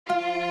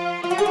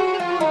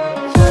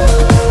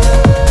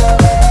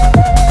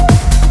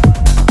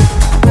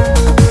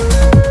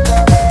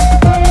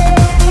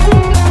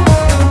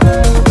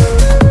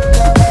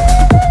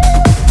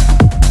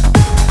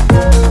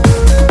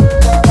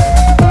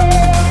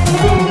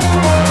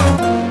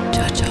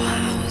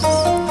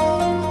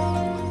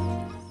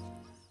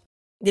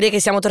Direi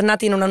che siamo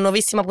tornati in una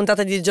nuovissima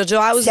puntata di JoJo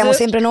House. Siamo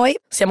sempre noi.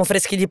 Siamo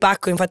freschi di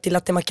pacco, infatti il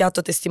latte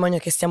macchiato testimonia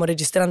che stiamo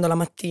registrando la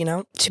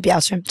mattina. Ci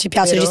piace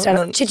Vero?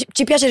 registrare.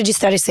 Ci piace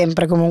registrare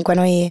sempre comunque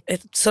noi. È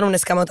solo un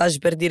escamotage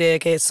per dire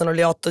che sono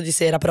le 8 di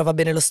sera, però va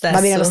bene lo stesso.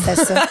 Va bene lo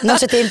stesso. Non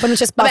c'è tempo, non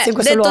c'è spazio in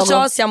questo detto luogo.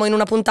 ciò, siamo in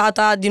una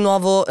puntata di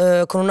nuovo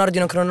con un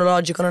ordine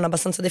cronologico non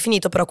abbastanza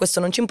definito, però questo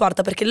non ci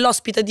importa perché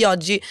l'ospite di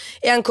oggi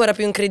è ancora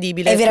più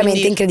incredibile. È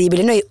veramente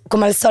incredibile. Noi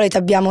come al solito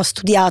abbiamo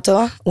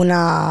studiato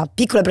una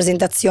piccola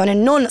presentazione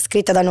non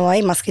scritta da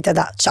noi ma scritta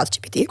da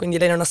ChatGPT. Quindi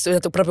lei non ha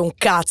studiato proprio un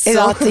cazzo.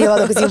 Esatto, io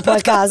vado così un po'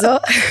 al caso.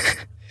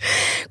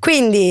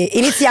 Quindi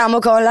iniziamo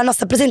con la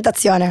nostra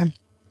presentazione.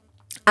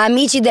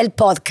 Amici del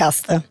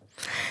podcast,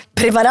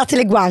 preparate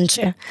le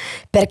guance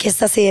perché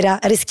stasera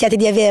rischiate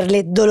di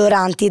averle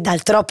doloranti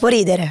dal troppo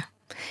ridere.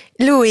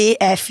 Lui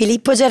è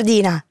Filippo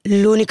Giardina,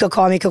 l'unico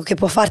comico che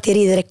può farti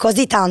ridere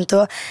così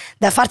tanto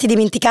da farti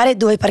dimenticare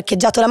dove hai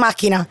parcheggiato la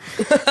macchina.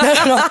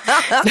 No,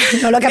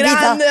 non l'ho capita.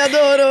 Grande,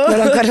 adoro.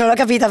 Non l'ho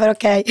capita, però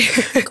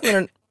ok. Come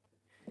non...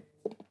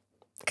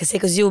 Che sei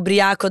così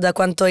ubriaco da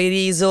quanto hai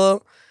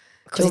riso,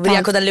 Così ubriaco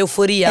tanto.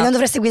 dall'euforia. E non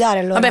dovresti guidare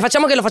allora. Vabbè,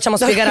 facciamo che lo facciamo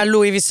spiegare a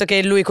lui, visto che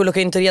è lui quello che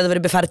in teoria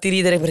dovrebbe farti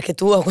ridere, perché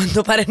tu a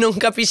quanto pare non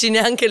capisci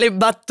neanche le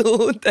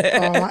battute.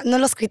 Oh, ma non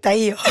l'ho scritta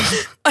io.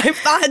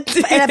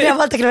 Infatti. È la prima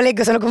volta che lo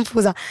leggo, sono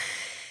confusa.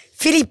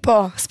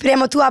 Filippo,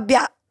 speriamo tu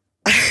abbia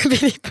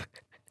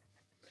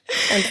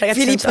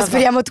Filippo,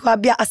 speriamo tu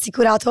abbia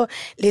assicurato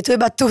le tue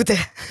battute.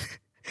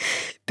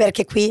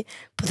 Perché qui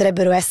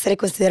potrebbero essere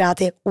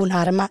considerate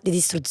un'arma di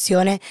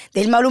distruzione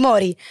del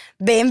malumori.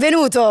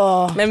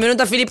 Benvenuto!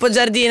 Benvenuto a Filippo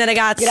Giardina,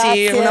 ragazzi.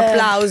 Grazie. Un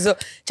applauso.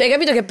 Cioè, hai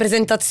capito che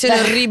presentazione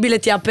orribile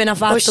ti ha appena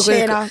fatto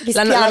Oscena, mi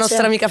la spiace.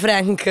 nostra amica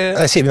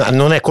Frank? Sì, ma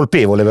non è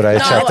colpevole però, No,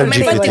 certo, ma il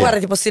infatti GPT. guarda,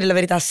 ti posso dire la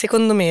verità,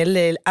 secondo me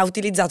lei ha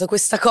utilizzato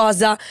questa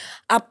cosa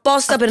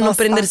apposta per non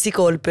prendersi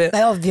colpe.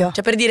 È ovvio.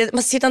 Cioè per dire,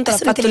 ma sì, tanto l'ha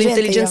Sono fatto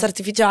intelligente l'intelligenza io.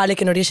 artificiale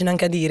che non riesce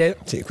neanche a dire.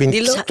 Sì, quindi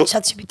Dillo.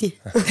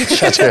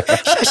 ChatGPT. Cioè,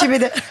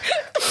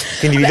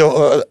 quindi vi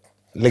do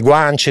le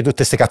guance,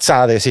 tutte ste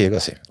cazzate, sì,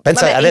 così.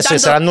 Pensa Vabbè, adesso che intanto-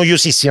 sarà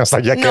noiosissima sta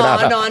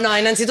chiacchierata. No,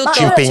 innanzitutto Ma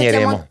Ci allora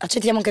impegneremo.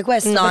 accettiamo anche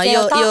questo. No, perché in io,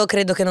 realtà- io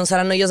credo che non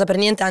sarà noiosa per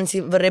niente, anzi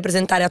vorrei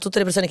presentare a tutte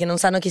le persone che non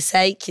sanno chi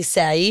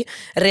sei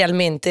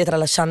realmente,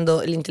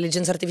 tralasciando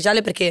l'intelligenza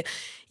artificiale, perché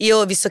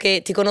io, visto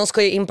che ti conosco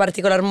in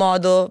particolar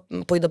modo,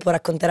 poi dopo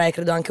racconterai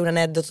credo anche un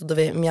aneddoto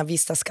dove mi ha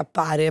vista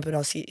scappare,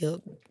 però sì, io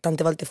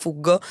tante volte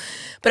fuggo,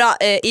 però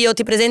io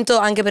ti presento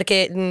anche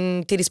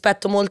perché ti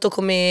rispetto molto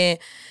come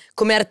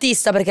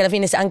artista, perché alla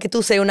fine anche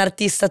tu sei un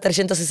artista a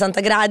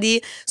 360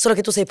 gradi, solo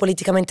che tu sei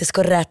politicamente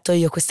scorretto.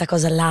 Io questa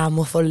cosa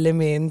l'amo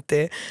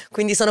follemente,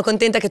 quindi sono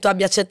contenta che tu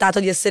abbia accettato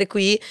di essere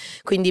qui,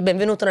 quindi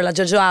benvenuto nella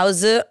JoJo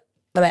House.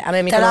 Vabbè, a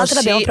me mi Tra l'altro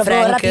conosci, l'abbiamo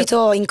proprio Frank.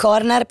 rapito in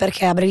corner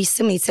perché a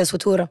brevissimo inizia il suo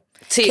tour.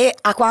 Sì. Che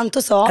a quanto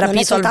so non è Rapito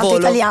al soltanto volo.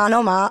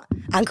 italiano ma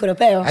anche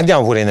europeo.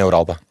 Andiamo pure in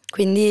Europa.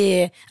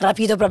 Quindi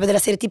rapito proprio della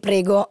serie, ti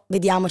prego,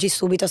 vediamoci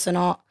subito, se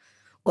no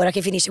ora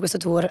che finisce questo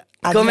tour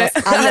Come?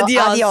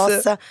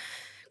 adios.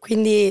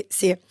 Quindi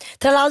sì.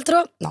 Tra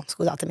l'altro, no,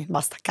 scusatemi,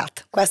 basta,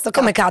 cut. Questo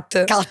Come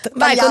cut?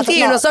 Vai, tagliato.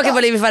 continua, No, so che no.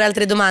 volevi fare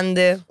altre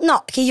domande.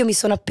 No, che io mi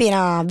sono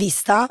appena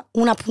vista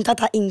una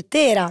puntata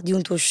intera di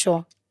un tuo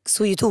show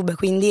su YouTube,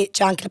 quindi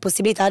c'è anche la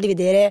possibilità di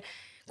vedere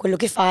quello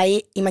che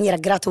fai in maniera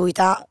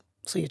gratuita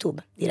su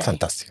YouTube, direi.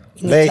 Fantastico.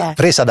 Quindi, Lei cioè,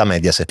 presa da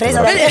Mediaset. Presa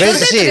proprio. da- L'ho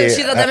Mediaset. detto che è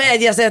uscita da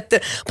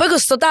Mediaset. Poi con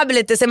sto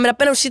tablet sembra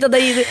appena uscita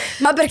dai...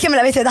 Ma perché me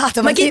l'avete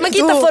dato? Ma chi tu- ti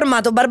ha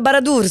formato?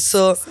 Barbara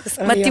D'Urso?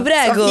 Sono Ma io, ti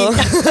prego. sua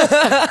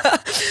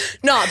figlia.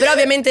 No, però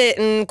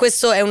ovviamente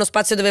questo è uno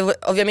spazio dove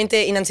ovviamente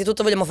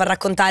innanzitutto vogliamo far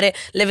raccontare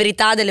le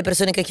verità delle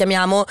persone che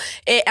chiamiamo,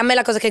 e a me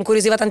la cosa che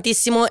incuriosiva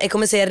tantissimo è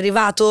come sei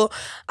arrivato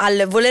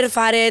al voler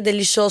fare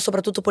degli show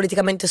soprattutto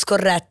politicamente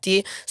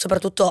scorretti,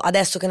 soprattutto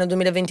adesso che nel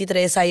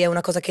 2023, sai, è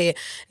una cosa che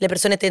le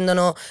persone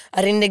tendono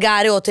a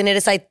rinnegare o tenere,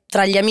 sai,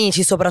 tra gli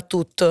amici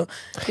soprattutto.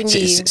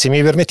 Quindi Se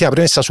mi permetti una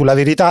premessa sulla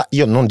verità,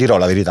 io non dirò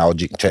la verità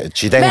oggi, cioè,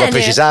 ci tengo Bene, a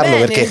precisarlo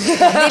bene. perché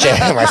cioè,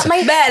 Ma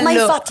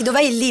bello. infatti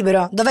dov'è il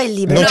libro? Dov'è il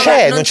libro? non No,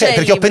 c'è, non non c'è c'è, il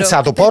perché ho libro.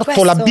 pensato Per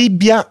porto la questo-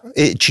 Bibbia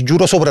e ci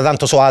giuro sopra,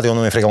 tanto so ateo,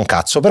 non mi frega un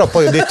cazzo, però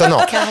poi ho detto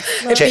no.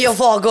 e Cioè, pio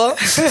fuoco?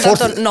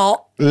 Tanto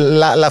no.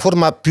 La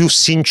forma più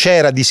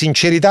sincera di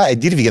sincerità è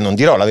dirvi che non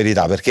dirò la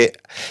verità, perché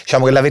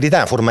diciamo che la verità è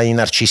una forma di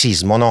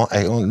narcisismo, no?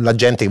 È la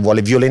gente che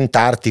vuole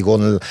violentarti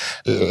con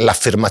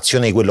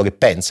l'affermazione di quello che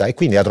pensa, e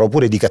quindi la trovo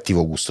pure di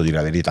cattivo gusto dire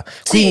la verità.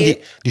 Quindi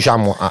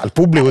diciamo al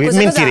pubblico che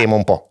Questa mentiremo cosa-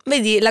 un po'.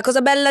 Vedi, la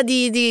cosa bella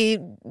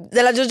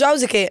della JoJo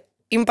House è che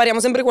impariamo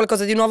sempre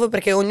qualcosa di nuovo,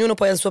 perché ognuno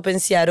poi ha il suo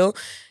pensiero,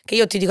 che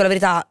io ti dico la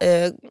verità,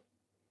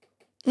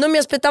 non mi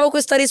aspettavo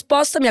questa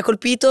risposta, mi ha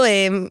colpito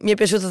e mi è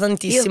piaciuto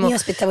tantissimo. Io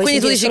aspettavo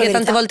Quindi tu di dici sentire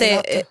che tante solo volte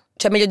verità, esatto.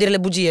 Cioè meglio dire le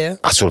bugie?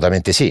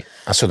 Assolutamente sì,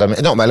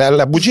 assolutamente. No, ma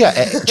la bugia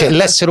è, cioè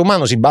l'essere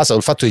umano si basa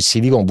sul fatto che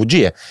si dicono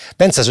bugie.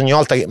 Pensa se ogni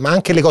volta che, ma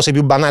anche le cose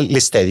più banali,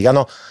 l'estetica,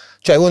 no?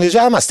 Cioè uno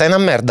dice, ma stai una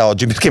merda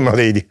oggi, perché me lo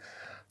devi dire?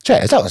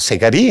 Cioè, no, sei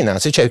carina,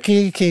 cioè,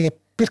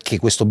 perché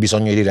questo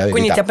bisogno di dire la verità?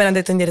 Quindi ti ha appena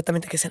detto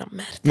indirettamente che sei una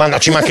merda. Ma no,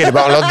 ci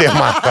mancherebbe, l'ho detto,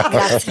 ma...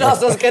 Grazie. No,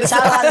 sto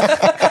scherzando.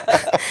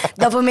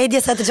 Dopo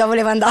Mediaset già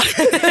volevo andare.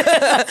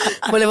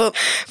 Volevo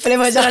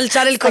già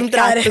alzare il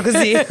staccare. contratto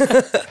così.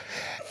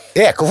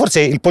 E ecco,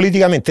 forse il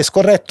politicamente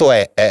scorretto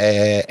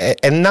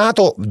è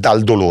nato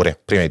dal dolore,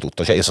 prima di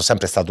tutto. Cioè, io sono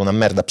sempre stato una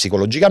merda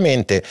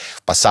psicologicamente,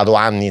 ho passato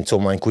anni,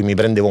 insomma, in cui mi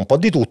prendevo un po'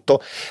 di tutto,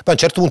 poi a un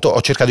certo punto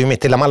ho cercato di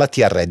mettere la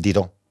malattia a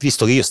reddito,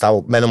 visto che io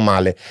stavo bene o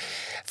male,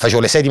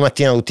 facevo le 6 di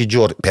mattina tutti i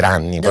giorni, per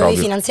anni. Dovevi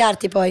proprio.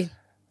 finanziarti poi?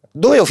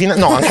 Dovevo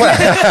no, ancora.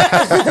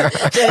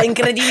 Cioè, è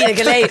incredibile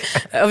che lei,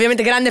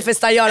 ovviamente grande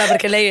festaiola,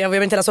 perché lei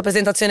ovviamente la sua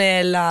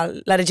presentazione è la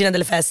regina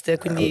delle feste,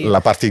 quindi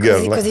La party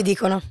girl. Così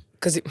dicono.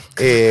 così.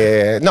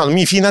 No,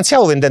 mi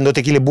finanziavo vendendo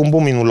tequile boom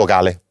boom in un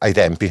locale ai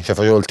tempi, cioè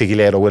facevo il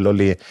tequilero, quello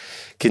lì,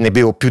 che ne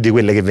bevo più di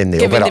quelle che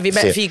vendevo. Che però, vendevi,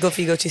 beh, sì.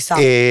 figo, ci sta.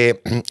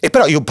 E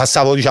però io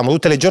passavo, diciamo,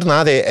 tutte le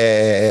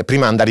giornate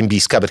prima andare in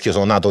bisca, perché io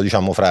sono nato,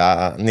 diciamo,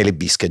 nelle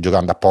bische,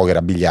 giocando a poker,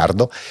 a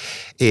biliardo.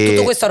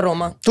 Tutto questo a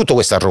Roma? Tutto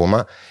questo a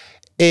Roma.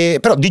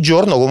 Però di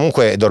giorno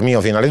comunque dormivo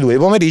fino alle 2 di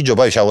pomeriggio,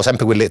 poi avevo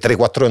sempre quelle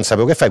 3-4 ore, non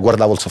sapevo che fare,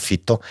 guardavo il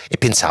soffitto e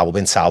pensavo,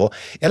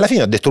 e alla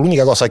fine ho detto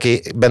l'unica cosa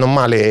che bene o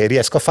male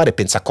riesco a fare è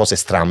pensare a cose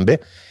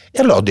strambe, e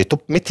allora ho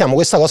detto mettiamo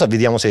questa cosa e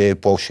vediamo se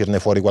può uscirne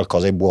fuori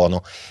qualcosa di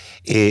buono,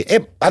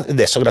 e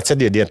adesso grazie a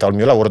Dio è diventato il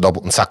mio lavoro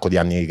dopo un sacco di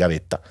anni di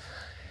gavetta.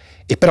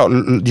 E però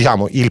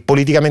diciamo il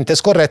politicamente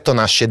scorretto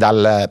nasce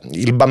dal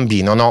il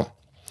bambino, no?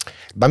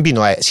 Il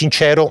bambino è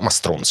sincero ma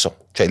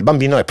stronzo, cioè il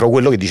bambino è proprio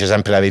quello che dice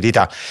sempre la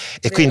verità,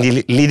 e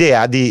quindi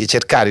l'idea di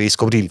cercare di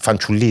scoprire il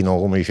fanciullino,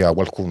 come diceva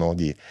qualcuno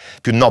di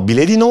più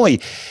nobile di noi,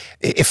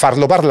 e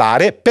farlo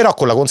parlare, però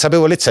con la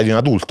consapevolezza di un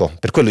adulto.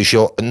 Per quello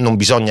dicevo non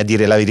bisogna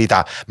dire la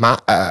verità, ma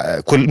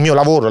quel mio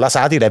lavoro, la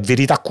satira, è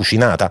verità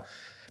cucinata,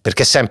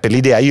 perché è sempre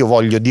l'idea, io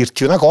voglio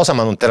dirti una cosa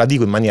ma non te la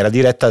dico in maniera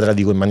diretta, te la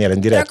dico in maniera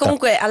indiretta. Però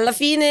comunque alla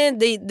fine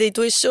dei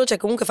tuoi show, cioè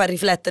comunque fa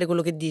riflettere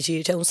quello che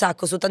dici, cioè un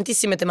sacco, su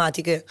tantissime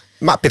tematiche.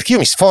 Ma perché io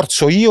mi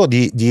sforzo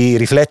di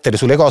riflettere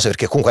sulle cose,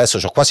 perché comunque adesso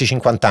ho quasi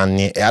 50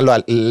 anni, e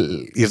allora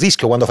il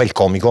rischio quando fai il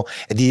comico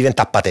è di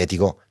diventare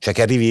patetico, cioè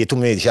che arrivi e tu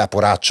mi dici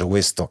poraccio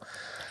questo.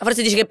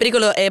 Forse dici che il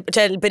pericolo è,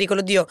 cioè il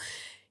pericolo, Dio,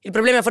 il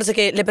problema è forse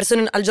che le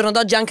persone al giorno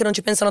d'oggi anche non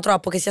ci pensano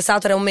troppo, che sia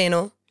satira o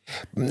meno.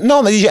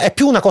 No, ma dice, è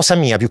più una cosa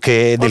mia più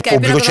che del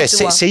pubblico, cioè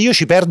se io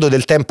ci perdo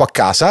del tempo a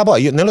casa,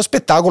 poi io nello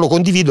spettacolo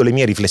condivido le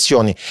mie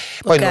riflessioni,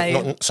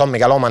 poi sono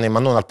megalomane, ma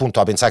non al punto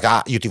da pensare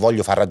che io ti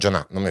voglio far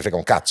ragionare, non mi frega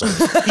un cazzo,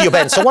 io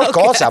penso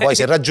qualcosa, poi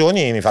se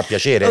ragioni mi fa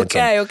piacere. Ok.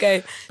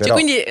 Però... Cioè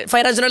quindi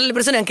fai ragionare le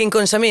persone anche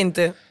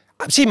inconsciamente.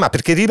 Sì, ma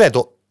perché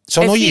ripeto,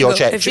 sono figo,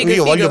 io,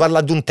 io voglio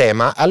parlare di un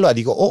tema, allora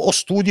dico o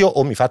studio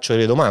o mi faccio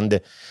delle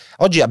domande.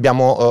 Oggi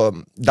abbiamo,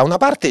 da una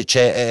parte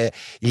c'è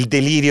il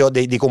delirio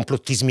dei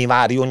complottismi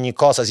vari, ogni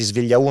cosa si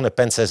sveglia uno e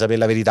pensa di sapere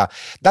la verità,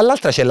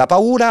 dall'altra c'è la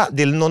paura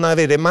del non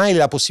avere mai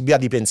la possibilità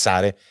di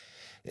pensare.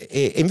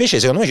 E invece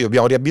secondo me ci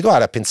dobbiamo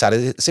riabituare a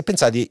pensare, se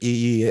pensate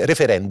i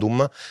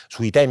referendum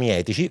sui temi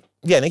etici,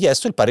 viene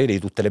chiesto il parere di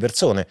tutte le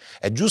persone,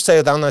 è giusta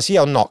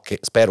l'eutanasia o no, che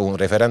spero un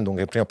referendum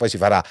che prima o poi si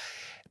farà,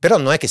 però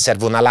non è che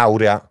serve una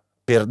laurea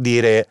per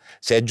dire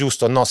se è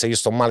giusto o no, se io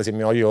sto male, se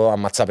mi voglio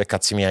ammazzare per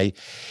cazzi miei.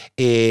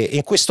 E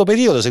in questo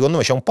periodo secondo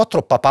me c'è un po'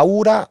 troppa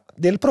paura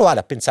del provare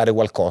a pensare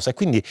qualcosa, e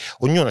quindi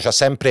ognuno ha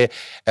sempre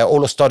o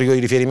lo storico di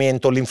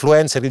riferimento, o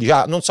l'influencer che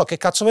dice non so che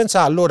cazzo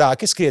pensa, allora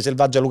che scrive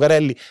Selvaggia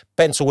Lucarelli,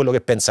 penso quello che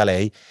pensa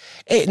lei,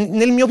 e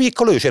nel mio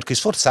piccolo io cerco di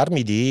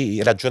sforzarmi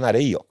di ragionare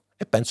io,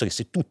 e penso che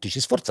se tutti ci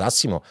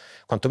sforzassimo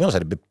quantomeno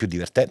sarebbe più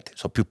divertente,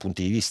 so più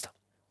punti di vista.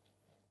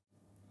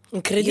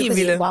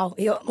 Incredibile.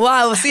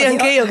 Wow, sì,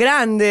 anche io,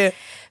 grande.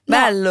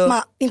 Bello.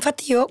 Ma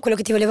infatti io quello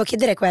che ti volevo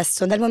chiedere è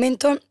questo, dal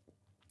momento...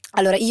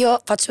 Allora, io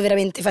faccio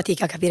veramente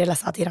fatica a capire la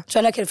satira,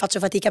 cioè non è che faccio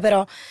fatica,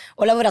 però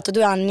ho lavorato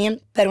 2 anni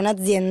per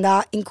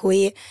un'azienda in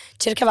cui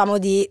cercavamo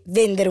di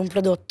vendere un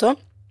prodotto,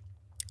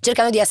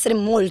 cercando di essere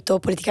molto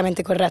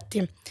politicamente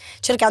corretti,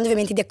 cercando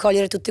ovviamente di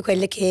accogliere tutte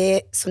quelle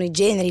che sono i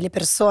generi, le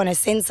persone,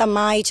 senza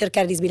mai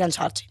cercare di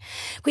sbilanciarci.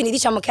 Quindi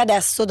diciamo che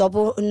adesso,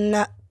 dopo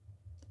un...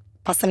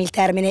 passami il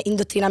termine,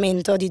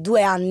 indottrinamento di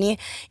 2 anni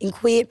in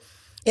cui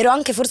ero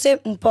anche forse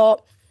un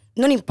po'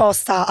 non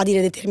imposta a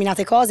dire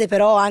determinate cose,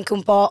 però anche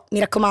un po' mi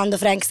raccomando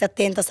Frank, stai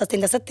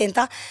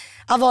attenta,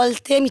 a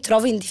volte mi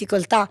trovo in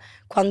difficoltà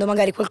quando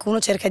magari qualcuno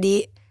cerca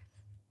di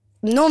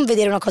non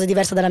vedere una cosa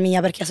diversa dalla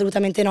mia, perché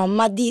assolutamente no,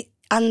 ma di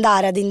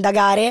andare ad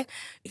indagare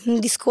un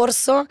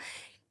discorso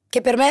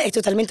che per me è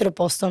totalmente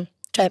l'opposto,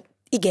 cioè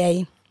i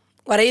gay.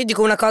 Guarda, io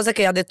dico una cosa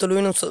che ha detto lui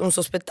in un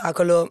suo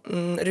spettacolo: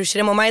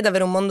 riusciremo mai ad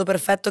avere un mondo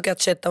perfetto che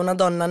accetta una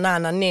donna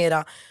nana,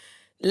 nera,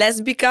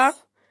 lesbica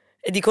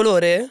e di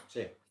colore?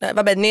 Sì.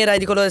 Vabbè, nera e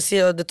di colore, sì,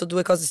 ho detto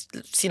 2 cose,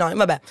 sì, no,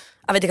 vabbè,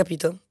 avete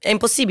capito? È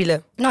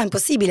impossibile. No, è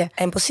impossibile.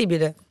 È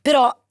impossibile.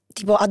 Però,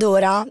 tipo, ad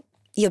ora,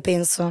 io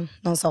penso,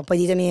 non so, poi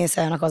ditemi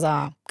se è una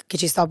cosa che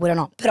ci sta oppure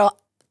no, però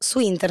su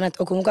internet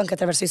o comunque anche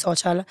attraverso i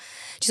social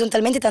ci sono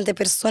talmente tante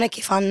persone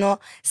che fanno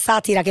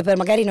satira, che per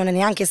magari non è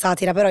neanche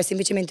satira, però è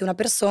semplicemente una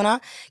persona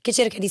che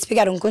cerca di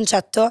spiegare un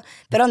concetto,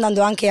 però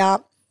andando anche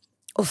a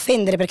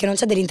offendere, perché non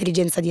c'è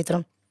dell'intelligenza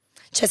dietro.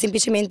 C'è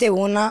semplicemente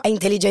una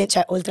intelligenza,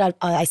 cioè oltre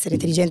a essere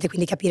intelligente,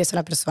 quindi capire se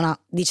una persona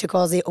dice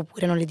cose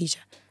oppure non le dice.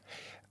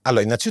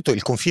 Allora, innanzitutto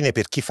il confine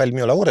per chi fa il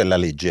mio lavoro è la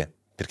legge,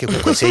 perché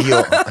comunque se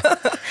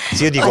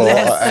io dico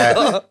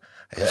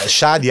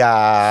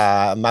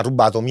Shadia mi ha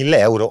rubato 1.000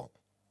 euro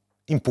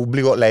in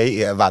pubblico,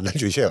 lei va dal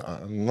giudice,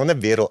 non è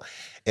vero.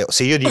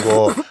 Se io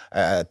dico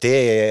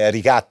te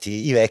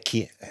ricatti i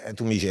vecchi,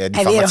 tu mi dici è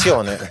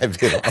diffamazione, è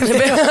vero.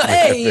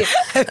 Ehi,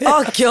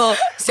 occhio,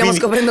 stiamo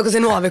scoprendo cose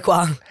nuove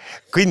qua.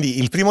 Quindi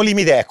il primo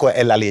limite, ecco,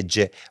 è la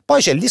legge.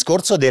 Poi c'è il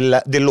discorso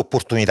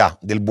dell'opportunità,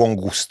 del buon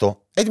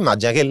gusto. Ed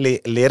immagina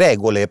che le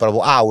regole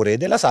proprio auree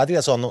della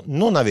satira sono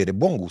non avere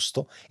buon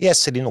gusto e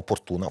essere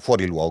inopportuna,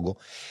 fuori luogo.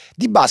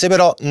 Di base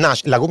però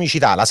la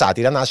comicità, la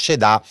satira nasce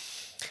da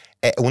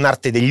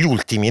un'arte degli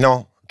ultimi,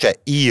 no? Cioè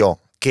io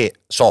che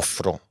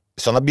soffro,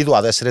 sono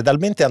abituato ad essere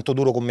talmente tanto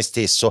duro con me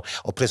stesso,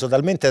 ho preso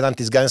talmente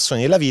tanti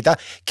sgancioni nella vita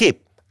che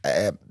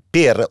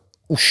per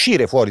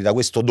uscire fuori da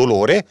questo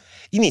dolore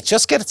inizio a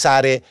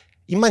scherzare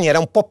in maniera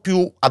un po'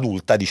 più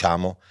adulta,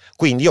 diciamo.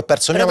 Quindi io ho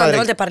perso però mia madre.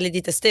 Tante volte parli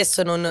di te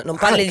stesso, non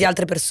parli anche di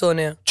altre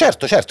persone.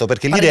 Certo,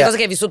 perché parli l'idea di cose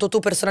che hai vissuto tu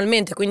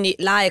personalmente, quindi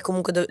là è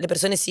comunque le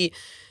persone si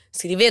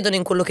rivedono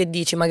in quello che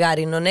dici,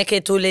 magari non è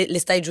che tu le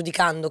stai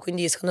giudicando,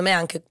 quindi secondo me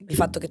anche il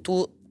fatto che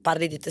tu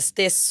parli di te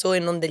stesso e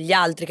non degli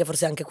altri, che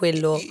forse è anche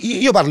quello.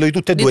 Io parlo di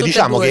tutte e due,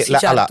 diciamo che sì,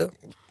 certo.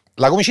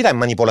 la comicità è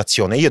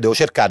manipolazione, io devo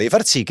cercare di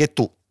far sì che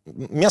tu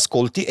mi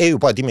ascolti e io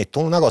poi ti metto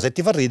una cosa e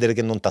ti fa ridere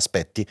che non ti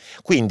aspetti.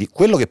 Quindi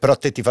quello che però a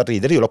te ti fa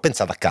ridere io l'ho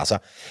pensato a casa,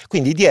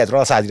 quindi dietro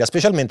la satira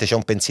specialmente c'è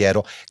un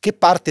pensiero che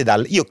parte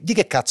dal io di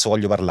che cazzo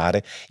voglio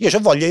parlare. Io ho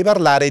voglia di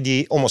parlare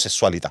di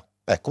omosessualità,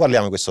 ecco,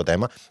 parliamo di questo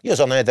tema. Io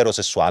sono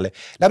eterosessuale,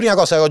 la prima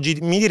cosa che oggi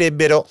mi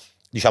direbbero,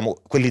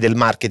 diciamo quelli del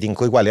marketing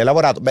con i quali hai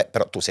lavorato,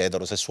 però tu sei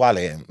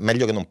eterosessuale,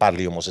 meglio che non parli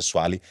di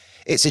omosessuali.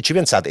 E se ci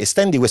pensate,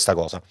 estendi questa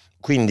cosa,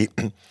 quindi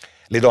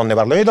le donne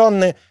parlano di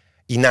donne,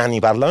 i nani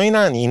parlano ai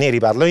nani, i neri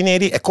parlano ai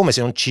neri, è come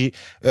se non ci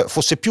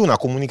fosse più una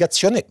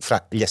comunicazione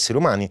fra gli esseri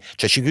umani,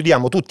 cioè ci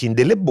chiudiamo tutti in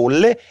delle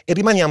bolle e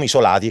rimaniamo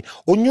isolati,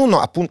 ognuno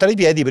a punta dei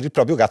piedi per il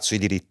proprio cazzo di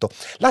diritto.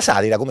 La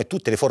satira, come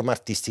tutte le forme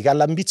artistiche, ha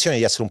l'ambizione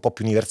di essere un po'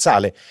 più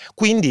universale,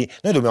 quindi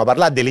noi dobbiamo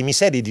parlare delle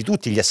miserie di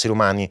tutti gli esseri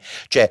umani,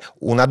 cioè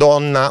una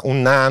donna,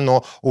 un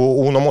nano,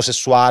 un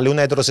omosessuale, un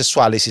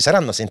eterosessuale, si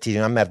saranno sentiti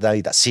una merda della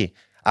vita? Sì,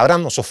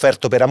 avranno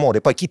sofferto per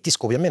amore, poi chi ti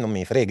scopri a me non me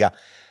ne frega,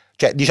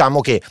 cioè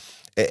diciamo che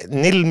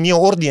nel mio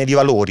ordine di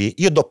valori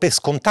io do per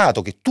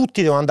scontato che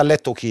tutti devono andare a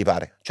letto chi gli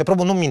pare, cioè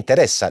proprio non mi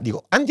interessa,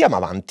 dico andiamo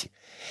avanti.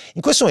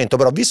 In questo momento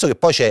però, visto che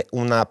poi c'è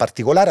una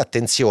particolare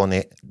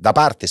attenzione da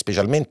parte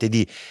specialmente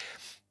di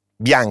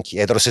bianchi,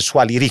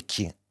 eterosessuali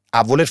ricchi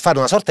a voler fare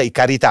una sorta di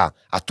carità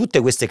a tutte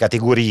queste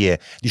categorie,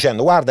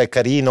 dicendo guarda è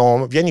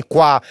carino, vieni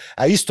qua,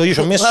 hai visto io ci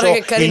ho messo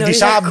il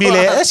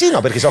disabile, sì no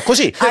perché so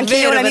così. Anche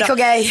io ho un amico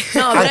gay.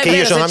 No, anche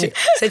io sono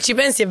se ci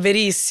pensi è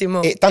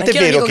verissimo. E tant'è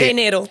vero che gay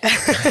nero.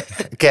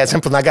 Che è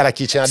sempre una gara a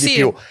chi ce n'ha di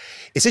più.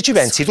 E se ci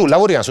pensi, tu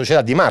lavori in una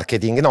società di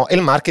marketing, no? E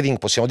il marketing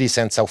possiamo dire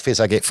senza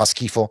offesa che fa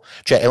schifo,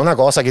 cioè è una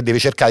cosa che deve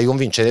cercare di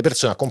convincere le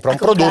persone a comprare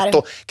un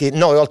prodotto che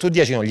 9 volte su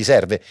 10 non gli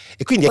serve.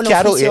 E quindi è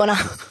chiaro che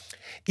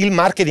il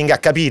marketing ha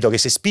capito che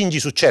se spingi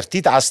su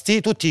certi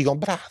tasti tutti dicono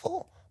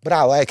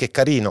bravo, che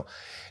carino.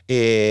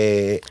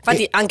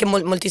 Infatti anche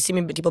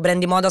moltissimi tipo brand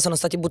di moda sono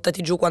stati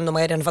buttati giù quando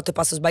magari hanno fatto il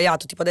passo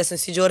sbagliato, tipo adesso in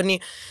questi giorni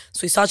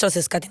sui social si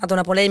è scatenata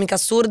una polemica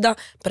assurda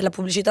per la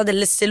pubblicità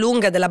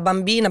dell'Esselunga, della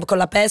bambina con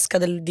la pesca,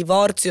 del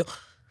divorzio.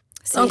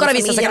 Sì, non ho ancora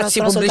visto questa cazzo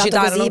di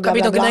pubblicità, non ho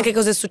capito neanche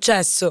cosa è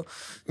successo.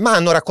 Ma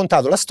hanno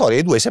raccontato la storia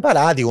di due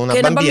separati con una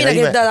bambina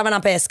che dava una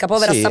pesca,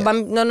 povera sta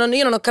bambina.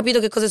 Io non ho capito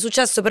che cosa è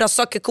successo, però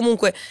so che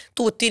comunque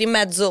tu tiri in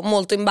mezzo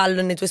molto in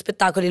ballo nei tuoi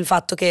spettacoli il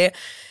fatto che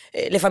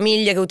le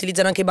famiglie che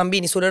utilizzano anche i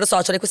bambini sui loro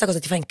social, e questa cosa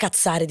ti fa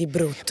incazzare di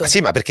brutto. Sì,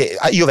 ma perché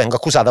io vengo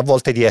accusato a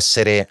volte di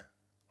essere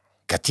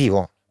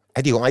cattivo.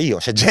 E dico, ma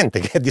c'è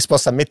gente che è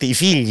disposta a mettere i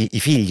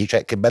figli,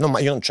 cioè che bene, ma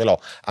io non ce l'ho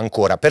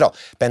ancora, però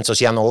penso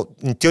siano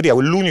in teoria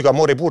l'unico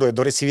amore puro che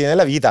dovresti vivere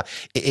nella vita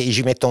e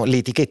ci mettono le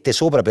etichette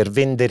sopra per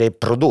vendere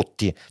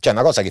prodotti, cioè è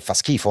una cosa che fa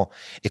schifo.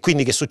 E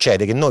quindi che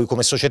succede? Che noi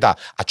come società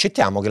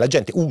accettiamo che la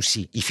gente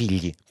usi i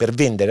figli per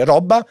vendere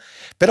roba,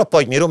 però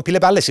poi mi rompi le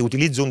palle se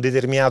utilizzo un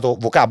determinato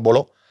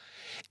vocabolo.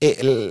 E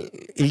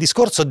il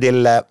discorso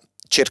del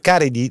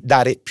cercare di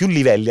dare più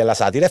livelli alla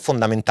satira è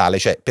fondamentale,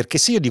 cioè perché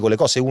se io dico le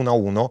cose uno a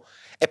uno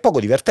è poco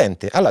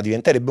divertente, allora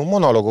diventerebbe un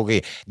monologo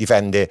che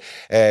difende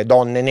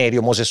donne, neri,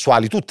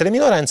 omosessuali, tutte le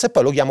minoranze, e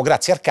poi lo chiamo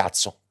grazie al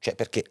cazzo, cioè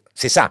perché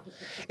si sa.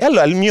 E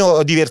allora il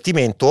mio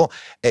divertimento,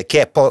 che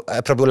è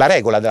proprio la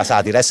regola della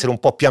satira, essere un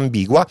po' più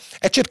ambigua,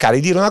 è cercare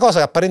di dire una cosa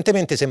che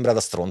apparentemente sembra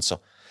da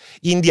stronzo.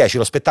 in 10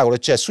 lo spettacolo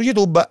che c'è su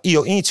YouTube,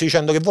 io inizio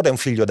dicendo che vorrei un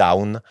figlio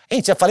down e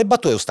inizio a fare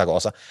battute su sta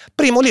cosa.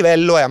 Primo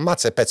livello è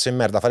ammazza il pezzo di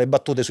merda, fare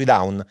battute sui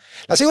down.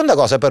 La seconda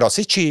cosa però,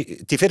 se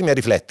ti fermi a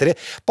riflettere,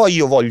 poi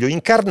io voglio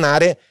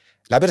incarnare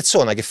la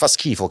persona che fa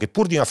schifo, che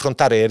pur di non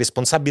affrontare le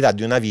responsabilità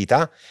di una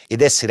vita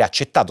ed essere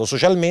accettato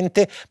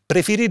socialmente,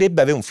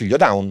 preferirebbe avere un figlio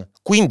down.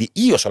 Quindi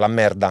io sono la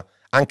merda,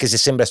 anche se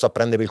sembra sto a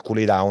prendere per il culo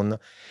i down.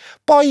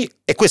 Poi,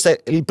 e questo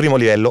è il primo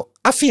livello,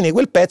 a fine di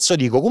quel pezzo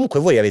dico comunque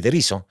voi avete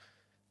riso.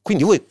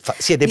 Quindi voi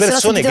siete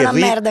persone che una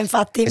merda,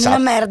 infatti, esatto.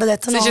 Una merda, ho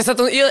detto sì, no. C'è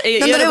stato io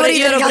ero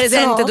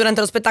presente durante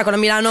lo spettacolo a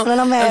Milano.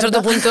 A un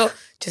certo punto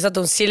c'è stato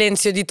un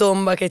silenzio di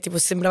tomba che tipo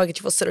sembrava che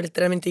ci fossero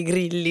letteralmente i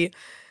grilli.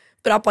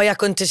 Però poi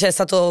c'è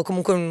stato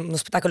comunque uno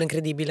spettacolo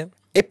incredibile.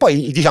 E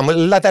poi diciamo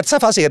la terza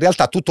fase in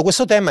realtà tutto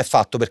questo tema è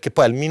fatto perché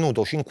poi al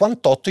minuto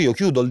 58 io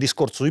chiudo il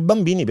discorso sui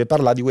bambini per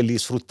parlare di quelli che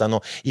sfruttano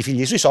i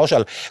figli sui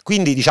social,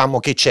 quindi diciamo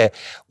che c'è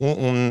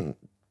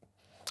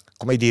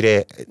come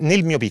dire,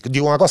 nel mio piccolo,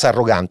 dico una cosa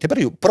arrogante, però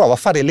io provo a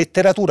fare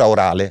letteratura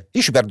orale,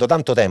 io ci perdo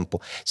tanto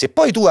tempo. Se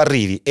poi tu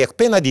arrivi e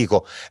appena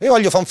dico io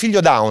voglio fare un figlio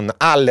down,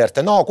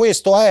 alert, no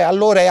questo è,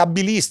 allora è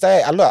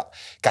abilista, allora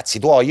cazzi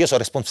tuoi, io sono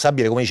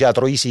responsabile, come diceva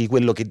Troisi, di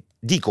quello che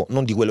dico,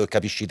 non di quello che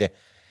capisci te.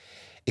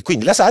 E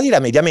quindi la satira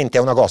mediamente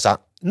è una cosa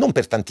non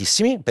per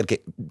tantissimi,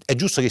 perché è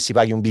giusto che si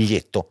paghi un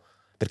biglietto,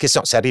 perché se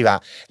no se arriva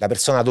la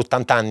persona ad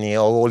 80 anni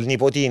o il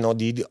nipotino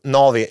di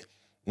 9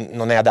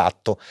 non è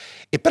adatto.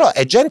 E però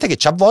è gente che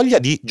ha voglia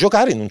di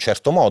giocare in un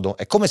certo modo.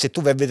 È come se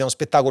tu vai a vedere uno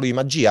spettacolo di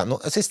magia,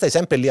 se stai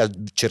sempre lì a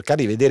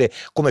cercare di vedere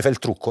come fa il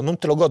trucco non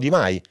te lo godi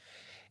mai.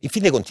 In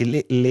fin dei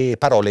conti le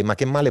parole ma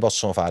che male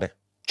possono fare?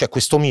 Cioè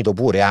questo mito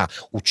pure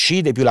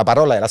uccide più la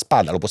parola della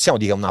spada, lo possiamo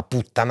dire che è una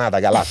puttanata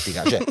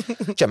galattica,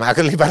 cioè ma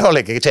le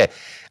parole che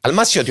al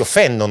massimo ti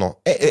offendono,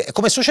 e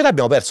come società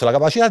abbiamo perso la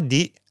capacità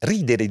di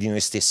ridere di noi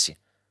stessi.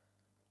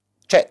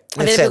 Cioè,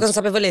 avere più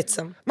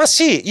consapevolezza. Ma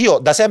sì, io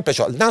da sempre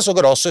ho il naso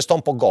grosso e sto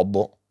un po'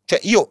 gobbo. Cioè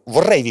io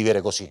vorrei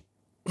vivere così,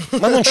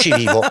 ma non ci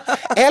vivo.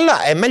 E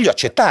allora è meglio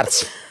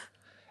accettarsi.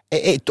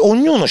 E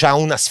ognuno ha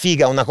una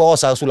sfiga, una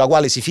cosa sulla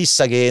quale si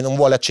fissa che non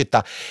vuole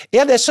accettare. E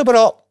adesso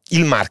però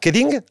il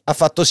marketing ha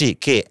fatto sì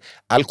che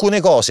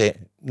alcune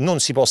cose non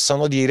si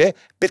possano dire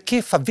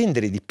perché fa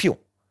vendere di più.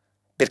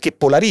 Perché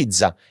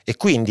polarizza, e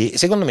quindi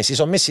secondo me si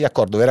sono messi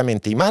d'accordo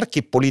veramente i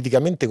marchi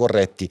politicamente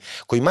corretti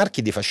con i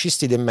marchi dei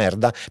fascisti de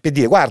merda per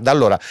dire guarda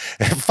allora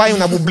fai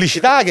una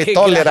pubblicità che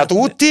tollera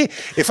tutti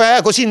e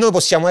fai così noi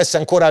possiamo essere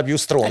ancora più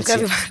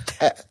stronzi.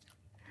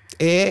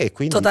 E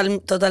quindi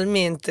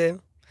totalmente.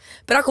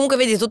 Però comunque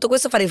vedi tutto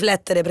questo fa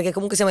riflettere, perché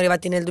comunque siamo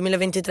arrivati nel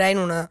 2023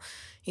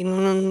 in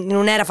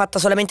un'era fatta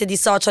solamente di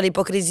social,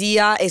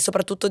 ipocrisia e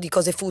soprattutto di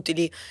cose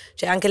futili.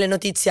 Cioè anche le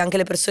notizie, anche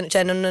le persone,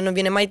 cioè non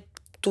viene mai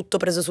tutto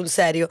preso sul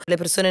serio. Le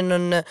persone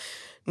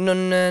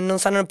non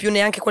sanno più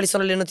neanche quali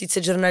sono le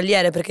notizie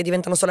giornaliere, perché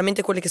diventano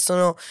solamente quelle che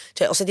sono.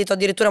 Cioè ho sentito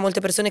addirittura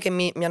molte persone che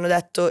mi hanno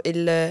detto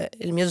il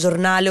mio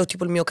giornale o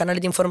tipo il mio canale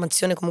di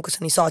informazione comunque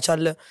sono i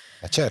social.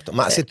 Certo,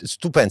 ma se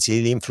tu pensi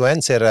gli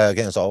influencer,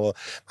 che ne so,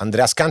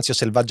 Andrea Scanzio o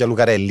Selvaggia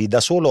Lucarelli da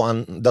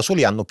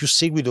soli hanno più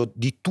seguito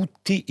di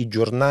tutti i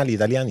giornali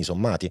italiani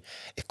sommati.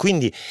 E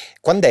quindi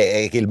quando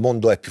è che il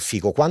mondo è più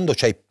figo? Quando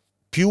c'hai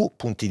più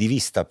punti di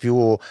vista,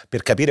 più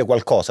per capire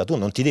qualcosa, tu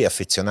non ti devi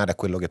affezionare a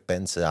quello che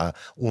pensa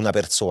una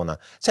persona.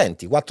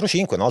 Senti,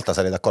 4-5, una volta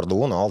sarei d'accordo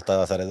con uno, una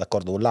volta sarei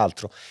d'accordo con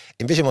l'altro. E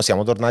invece mo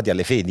siamo tornati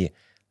alle fedi.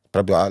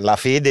 Proprio alla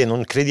fede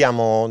non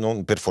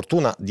crediamo, per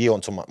fortuna Dio,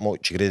 insomma, mo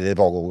ci credete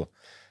poco.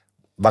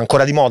 Va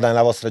ancora di moda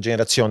nella vostra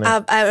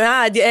generazione?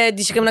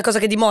 Dici che è una cosa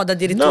che è di moda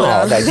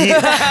addirittura? No, dai,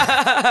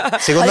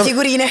 secondo le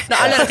figurine. No,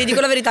 allora ti dico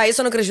la verità, io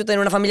sono cresciuta in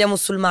una famiglia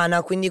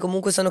musulmana, quindi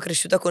comunque sono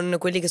cresciuta con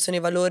quelli che sono i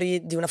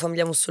valori di una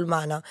famiglia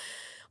musulmana.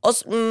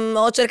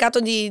 Ho cercato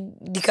di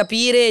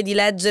capire e di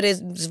leggere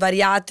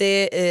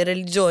svariate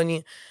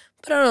religioni,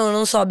 però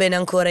non so bene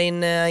ancora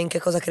in che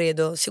cosa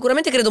credo.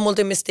 Sicuramente credo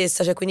molto in me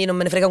stessa, cioè quindi non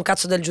me ne frega un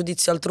cazzo del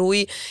giudizio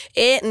altrui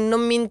e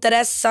non mi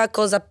interessa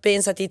cosa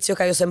pensa Tizio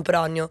Caio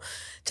Sempronio.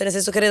 Cioè nel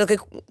senso, credo che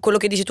quello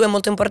che dici tu è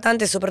molto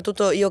importante e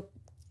soprattutto io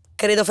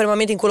credo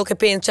fermamente in quello che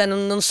penso. Cioè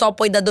non so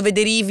poi da dove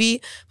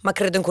derivi, ma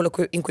credo in quello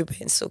in cui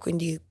penso.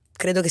 Quindi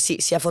credo che sì,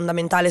 sia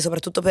fondamentale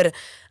soprattutto per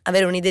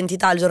avere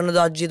un'identità al giorno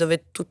d'oggi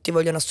dove tutti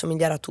vogliono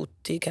assomigliare a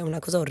tutti, che è una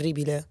cosa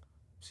orribile.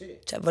 Sì.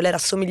 Cioè voler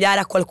assomigliare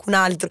a qualcun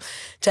altro,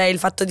 cioè il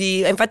fatto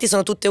di, infatti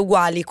sono tutte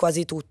uguali,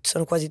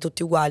 sono quasi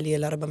tutti uguali e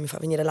la roba mi fa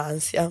venire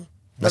l'ansia.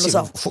 Non lo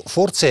so.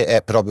 Forse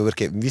è proprio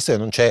perché, visto che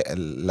non c'è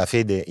la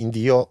fede in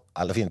Dio,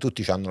 alla fine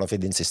tutti hanno la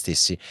fede in se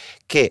stessi,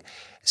 che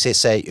se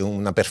sei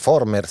una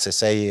performer, se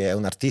sei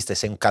un artista,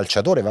 se sei un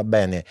calciatore va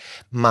bene,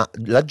 ma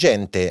la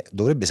gente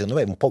dovrebbe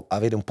secondo me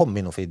avere un po'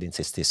 meno fede in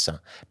se stessa,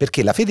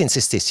 perché la fede in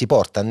se stessi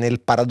porta nel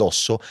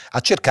paradosso a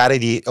cercare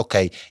di,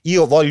 ok,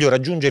 io voglio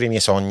raggiungere i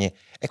miei sogni,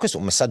 e questo è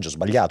un messaggio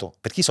sbagliato,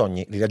 perché i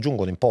sogni li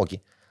raggiungono in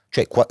pochi.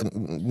 Cioè,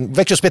 un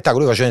vecchio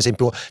spettacolo, io faccio un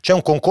esempio, c'è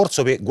un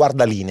concorso per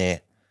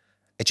guardalinee,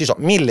 e ci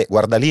sono 1000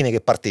 guardalinee che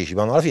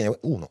partecipano, alla fine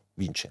uno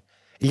vince.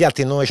 gli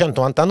altri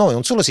 999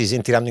 non solo si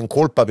sentiranno in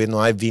colpa per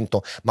non aver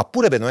vinto, ma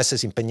pure per non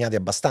essersi impegnati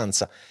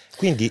abbastanza.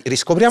 Quindi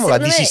riscopriamo la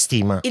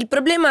disistima. Il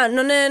problema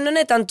non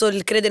è tanto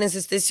il credere in se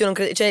stessi o non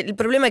credere, cioè il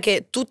problema è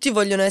che tutti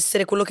vogliono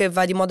essere quello che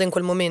va di moda in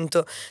quel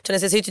momento. Cioè nel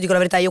senso, io ti dico la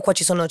verità, io qua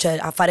ci sono, cioè,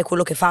 a fare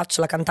quello che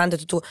faccio, la cantante,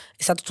 tutto,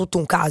 è stato tutto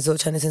un caso,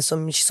 cioè nel senso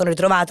mi ci sono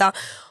ritrovata,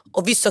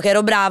 ho visto che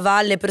ero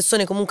brava, le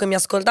persone comunque mi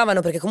ascoltavano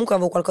perché comunque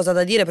avevo qualcosa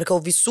da dire, perché ho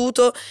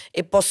vissuto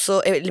e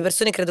le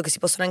persone credo che si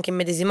possono anche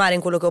immedesimare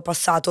in quello che ho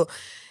passato.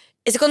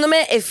 E secondo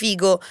me è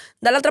figo.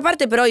 Dall'altra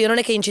parte però io non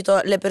è che incito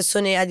le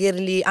persone a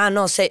dirgli ah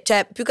no,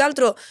 cioè più che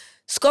altro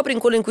scopri in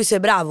quello in cui sei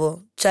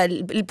bravo. Cioè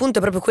il punto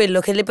è proprio quello,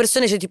 che le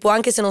persone, cioè, tipo,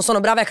 anche se non sono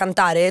brave a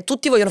cantare,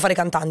 tutti vogliono fare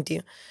cantanti.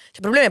 Cioè,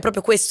 il problema è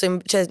proprio questo,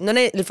 cioè non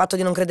è il fatto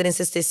di non credere in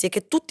se stessi, è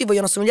che tutti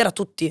vogliono assomigliare a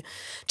tutti.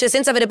 Cioè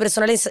senza avere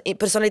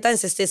personalità in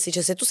se stessi.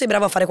 Cioè se tu sei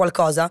bravo a fare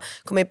qualcosa,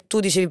 come tu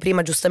dicevi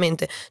prima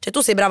giustamente, cioè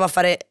tu sei bravo a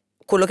fare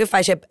quello che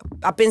fai, cioè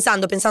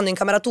pensando in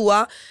camera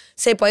tua,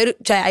 sei poi,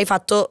 cioè ne hai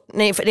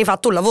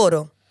fatto un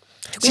lavoro.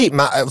 Sì,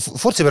 ma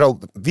forse però,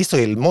 visto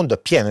che il mondo è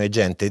pieno di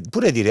gente,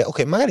 pure dire,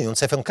 ok, magari non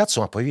sai fare un cazzo,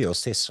 ma puoi vivere lo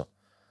stesso.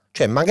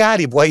 Cioè,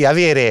 magari puoi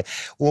avere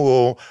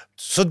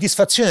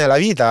soddisfazione nella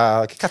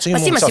vita. Che cazzo, io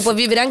ma sì, ma si può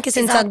vivere anche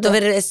senza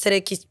dover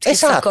essere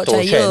esatto,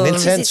 cioè, nel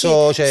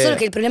senso. Sì. Cioè... Solo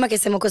che il problema è che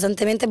siamo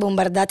costantemente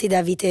bombardati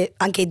da vite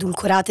anche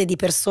edulcorate di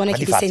persone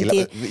che difatti, ti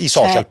senti. I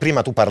social,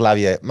 prima tu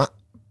parlavi, ma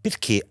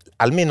perché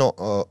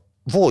almeno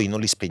voi non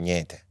li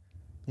spegnete?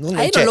 Io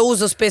non lo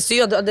uso spesso,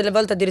 io delle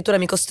volte addirittura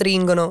mi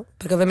costringono,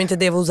 perché ovviamente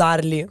devo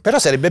usarli. Però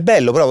sarebbe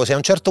bello proprio se a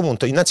un certo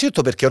punto,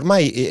 innanzitutto perché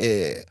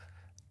ormai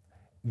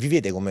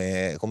vivete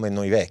come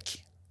noi vecchi,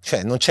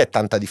 cioè non c'è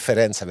tanta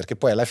differenza, perché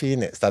poi alla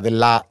fine state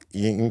là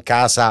in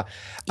casa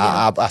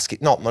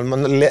no,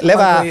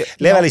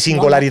 leva le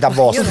singolarità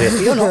vostre,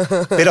 io no.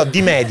 però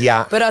di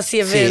media. Però sì,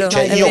 è vero.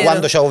 Cioè, è io vero.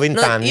 quando avevo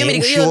 20 anni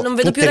io non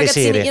vedo più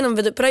ragazzini,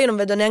 però io non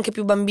vedo neanche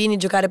più bambini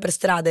giocare per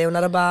strada, è una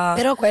roba.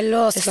 Però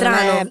quello è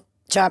strano.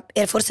 Cioè,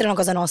 forse era una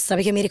cosa nostra,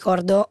 perché mi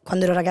ricordo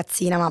quando ero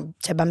ragazzina,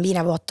 cioè bambina,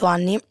 avevo 8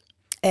 anni,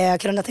 che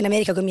ero andata in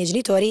America con i miei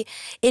genitori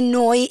e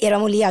noi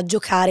eravamo lì a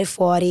giocare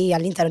fuori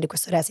all'interno di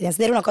questo residence.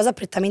 Ed era una cosa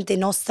prettamente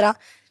nostra,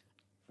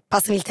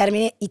 passami il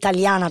termine,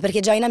 italiana, perché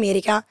già in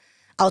America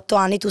a 8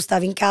 anni tu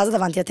stavi in casa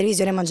davanti alla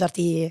televisione a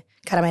mangiarti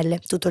caramelle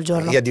tutto il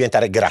giorno. E a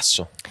diventare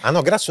grasso. Ah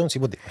no, grasso non si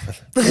può dire.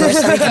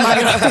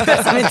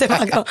 Diversamente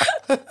magro.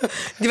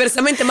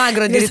 Diversamente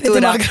magro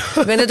addirittura.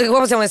 Abbiamo detto che qua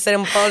possiamo essere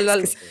un po'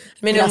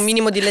 almeno un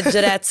minimo di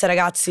leggerezza,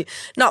 ragazzi.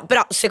 No,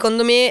 però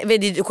secondo me,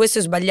 vedi, questo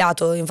è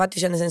sbagliato. Infatti,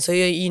 cioè, nel senso,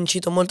 io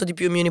incito molto di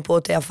più mio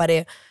nipote a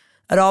fare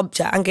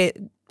cioè anche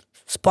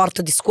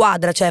sport di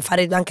squadra, cioè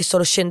fare anche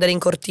solo scendere in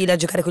cortile a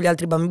giocare con gli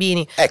altri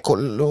bambini. Ecco,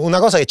 una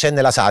cosa che c'è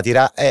nella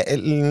satira è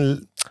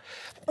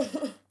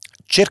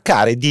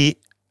cercare di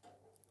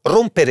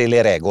rompere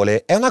le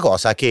regole. È una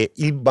cosa che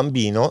il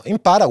bambino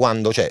impara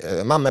quando,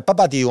 cioè, mamma e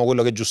papà ti dicono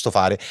quello che è giusto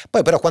fare.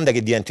 Poi però quando è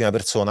che diventi una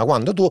persona?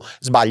 Quando tu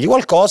sbagli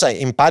qualcosa e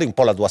impari un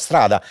po' la tua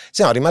strada,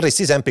 se no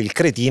rimarresti sempre il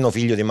cretino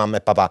figlio di mamma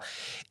e papà.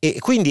 E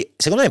quindi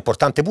secondo me è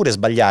importante pure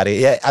sbagliare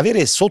e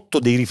avere sotto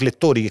dei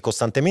riflettori che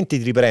costantemente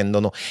ti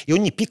riprendono, e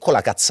ogni piccola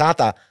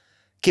cazzata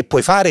che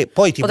puoi fare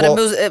poi ti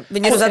potrebbe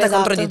venire usata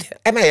contro di te.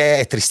 Ma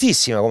è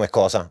tristissima come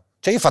cosa.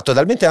 Cioè io ho fatto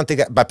talmente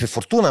tante, ma per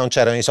fortuna non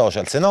c'erano i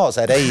social, se no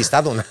sarei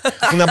stato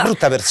una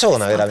brutta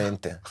persona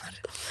veramente.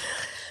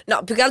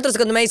 No, più che altro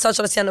secondo me i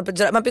social siano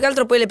peggiorati, ma più che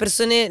altro poi le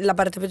persone, la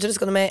parte peggiore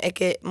secondo me è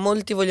che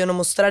molti vogliono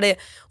mostrare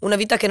una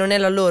vita che non è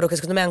la loro, che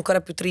secondo me è ancora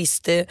più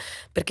triste,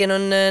 perché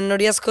non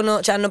riescono,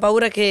 cioè hanno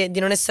paura di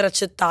non essere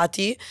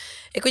accettati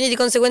e quindi di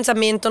conseguenza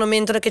mentono,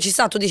 che ci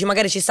sta, tu dici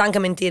magari ci sta anche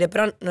a mentire,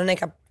 però non è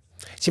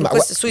sì,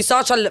 sui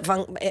social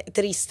è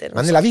triste.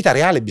 Ma nella vita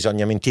reale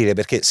bisogna mentire,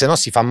 perché se no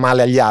si fa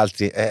male agli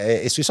altri,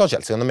 e sui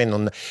social secondo me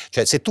non.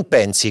 Cioè, se tu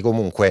pensi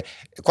comunque,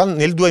 quando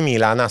nel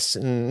 2000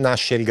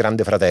 nasce il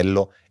Grande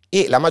Fratello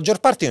e la maggior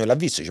parte non l'ha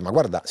visto, dice ma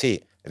guarda,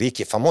 sì,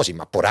 ricchi e famosi,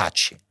 ma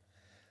poracci.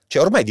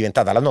 Cioè ormai è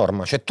diventata la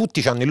norma, cioè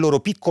tutti hanno il loro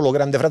piccolo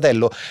Grande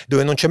Fratello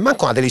dove non c'è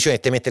manco una televisione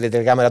che ti mette le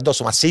telecamere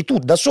addosso, ma sei tu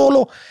da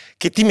solo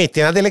che ti metti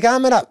una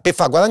telecamera per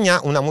far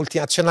guadagnare una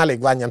multinazionale che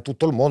guadagna in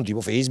tutto il mondo,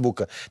 tipo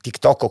Facebook,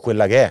 TikTok o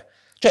quella che è.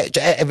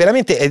 Cioè è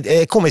veramente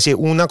è come se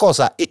una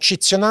cosa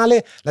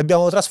eccezionale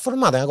l'abbiamo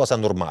trasformata in una cosa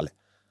normale.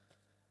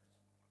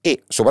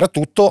 E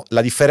soprattutto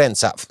la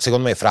differenza,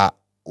 secondo me, fra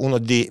uno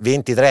di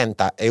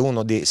 20-30 e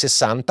uno di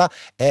 60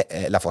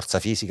 è la forza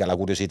fisica, la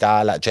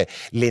curiosità, cioè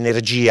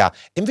l'energia.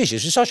 E invece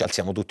sui social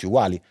siamo tutti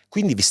uguali.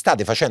 Quindi vi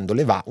state facendo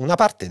levare una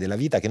parte della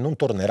vita che non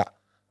tornerà.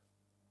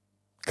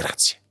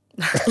 Grazie.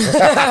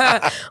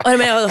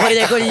 Ormai vado fuori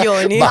dai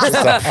coglioni.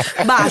 Basta,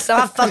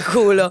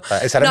 vaffanculo.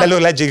 Sarebbe bello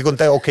leggere con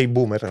te ok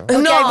boomer.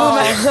 No,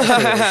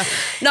 boomer.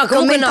 No,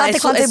 comunque no,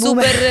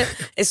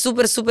 è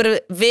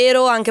super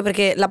vero, anche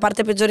perché la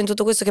parte peggiore in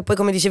tutto questo, che poi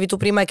come dicevi tu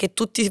prima, è che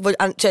tutti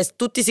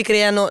si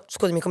creano,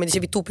 scusami, come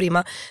dicevi tu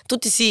prima,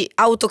 tutti si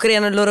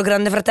autocreano il loro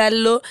Grande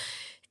Fratello.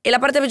 E la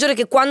parte peggiore è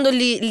che quando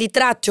li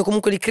tratti o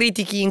comunque li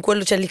critichi in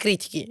quello, cioè li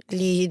critichi,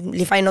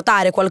 li fai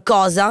notare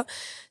qualcosa,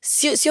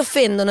 si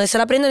offendono e se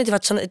la prendono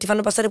e ti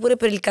fanno passare pure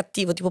per il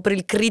cattivo, tipo per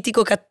il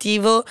critico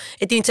cattivo,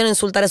 e ti iniziano a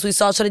insultare sui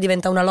social e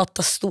diventa una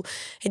lotta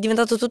è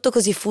diventato tutto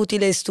così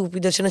futile e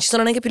stupido, cioè non ci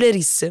sono neanche più le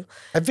risse.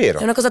 È vero.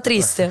 È una cosa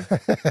triste.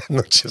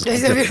 Non ci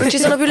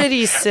sono più le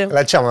risse.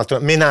 Lanciamo un altro,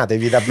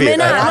 menatevi davvero.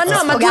 Ma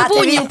no, ma due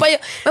pugni un paio.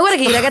 Ma guarda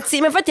che i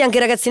ragazzini, ma infatti anche i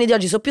ragazzini di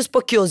oggi sono più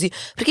spocchiosi,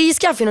 perché gli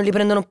schiaffi non li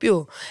prendono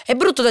più. È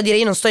brutto da dire,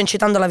 io non sto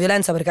incitando alla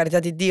violenza, per carità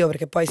di Dio,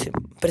 perché poi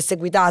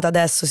perseguitata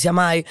adesso sia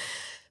mai.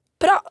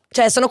 Però,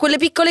 cioè, sono quelle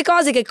piccole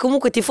cose che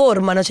comunque ti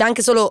formano. Cioè,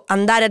 anche solo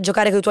andare a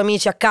giocare con i tuoi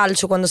amici a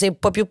calcio quando sei un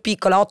po' più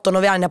piccola,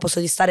 8-9 anni, a posto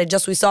di stare già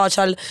sui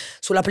social,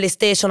 sulla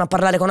PlayStation, a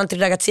parlare con altri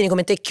ragazzini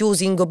come te,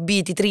 chiusi,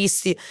 ingobbiti,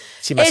 tristi.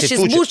 Sì, ma esci,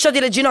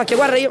 sbucciati le ginocchia.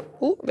 Guarda, io,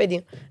 vedi,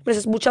 me ne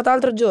sono sbucciata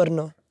l'altro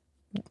giorno.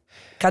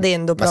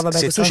 Cadendo, però vabbè.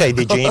 Se tu hai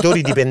dei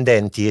genitori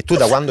dipendenti e tu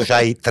da quando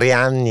hai 3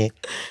 anni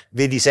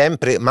vedi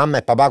sempre mamma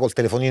e papà col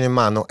telefonino in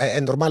mano, è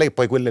normale che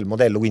poi quello è il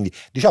modello. Quindi,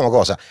 diciamo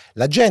cosa,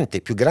 la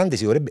gente più grande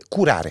si dovrebbe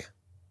curare.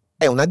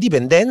 È una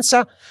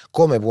dipendenza,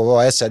 come può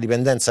essere la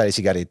dipendenza dalle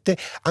sigarette,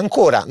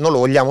 ancora non lo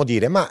vogliamo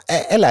dire, ma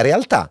è la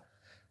realtà.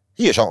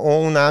 Io ho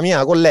una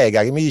mia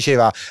collega che mi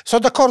diceva: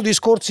 sono d'accordo i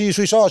discorsi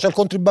sui social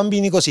contro i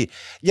bambini così.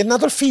 Gli è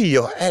nato il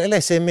figlio e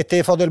lei se mette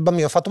le foto del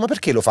bambino, ho fatto: ma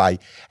perché lo fai?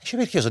 Dice: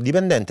 perché io sono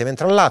dipendente,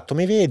 mentre all'atto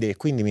mi vede e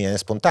quindi mi viene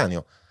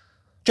spontaneo.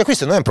 Cioè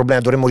questo non è un problema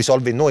che dovremmo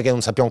risolvere noi che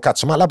non sappiamo un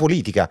cazzo, ma la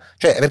politica,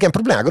 cioè perché è un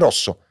problema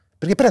grosso,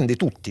 perché prende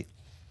tutti.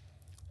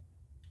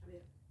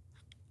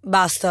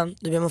 Basta,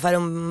 dobbiamo fare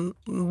un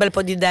bel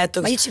po' di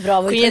detox. Ma io ci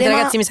provo. Quindi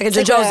ragazzi, mi sa che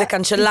Jojo si è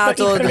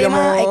cancellato. Il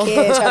problema è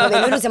che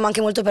noi lo usiamo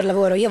anche molto per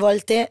lavoro. Io a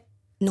volte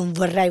non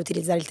vorrei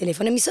utilizzare il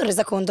telefono e mi sono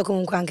resa conto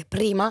comunque anche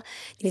prima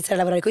di iniziare a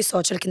lavorare con i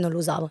social che non lo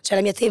usavo. Cioè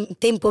la mia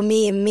tempo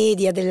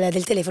media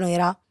del telefono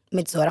era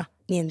mezz'ora,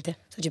 niente,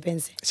 se ci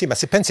pensi. Sì, ma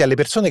se pensi alle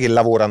persone che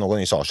lavorano con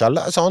i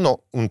social,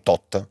 sono un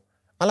tot,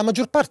 ma la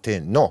maggior parte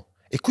no.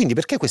 E quindi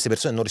perché queste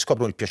persone non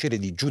riscoprono il piacere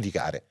di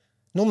giudicare?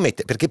 Non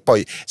mette, perché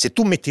poi se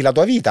tu metti la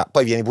tua vita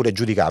poi vieni pure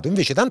giudicato.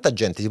 Invece tanta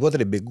gente si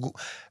potrebbe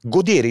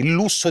godere il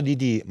lusso di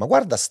dire: ma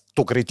guarda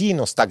sto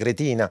cretino, sta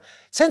cretina,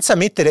 senza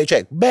mettere,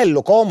 cioè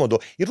bello, comodo.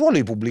 Il ruolo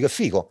di pubblico è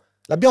figo,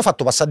 l'abbiamo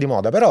fatto passare di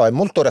moda, però è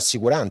molto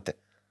rassicurante.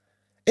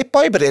 E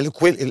poi per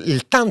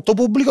il tanto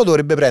pubblico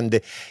dovrebbe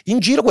prendere in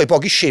giro quei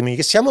pochi scemi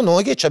che siamo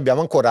noi, che abbiamo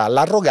ancora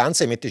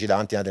l'arroganza di metterci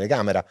davanti alla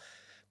telecamera.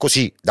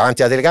 Così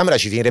davanti alla telecamera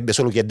ci finirebbe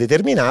solo chi è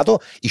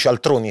determinato, i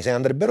cialtroni se ne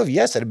andrebbero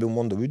via e sarebbe un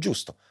mondo più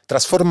giusto.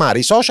 Trasformare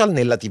i social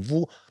nella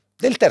TV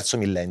del terzo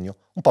millennio,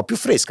 un po' più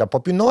fresca, un po'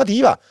 più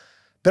innovativa,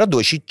 però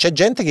dove c'è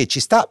gente che ci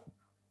sta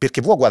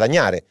perché vuole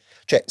guadagnare.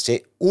 Cioè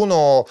se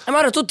uno... ma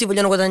ora tutti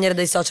vogliono guadagnare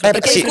dai social,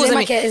 perché sì.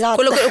 scusami,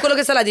 esatto. quello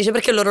che Sala dice,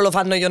 perché loro lo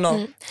fanno io no?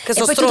 Che e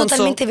poi è tutto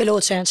talmente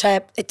veloce,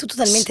 cioè è tutto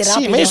talmente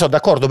rapido. Sì, ma io sono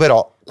d'accordo,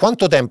 però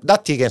quanto tempo?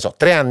 Datti, che ne so,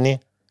 3 anni?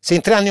 Se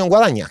in 3 anni non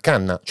guadagni, a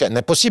canna. Cioè non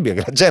è possibile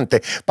che la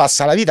gente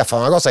passa la vita a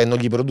fare una cosa che non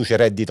gli produce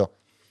reddito.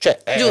 Cioè,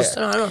 giusto,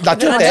 no.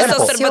 Datti un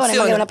tempo.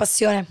 È una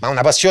passione. Ma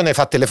una passione,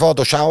 fate le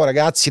foto, ciao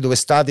ragazzi, dove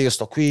state? Io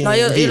sto qui. No,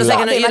 io lo sai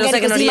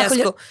che non riesco.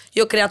 Quello...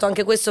 Io ho creato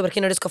anche questo perché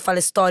non riesco a fare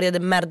le storie de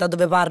merda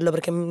dove parlo,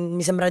 perché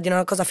mi sembra di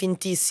una cosa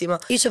fintissima.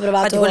 Io ci ho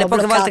provato. Infatti, quelle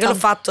poche volte che l'ho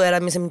fatto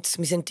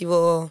mi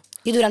sentivo...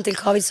 Io durante il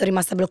Covid sono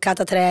rimasta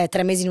bloccata 3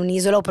 mesi in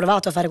un'isola, ho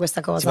provato a fare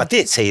questa cosa. Sì, ma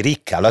te sei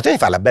ricca, allora te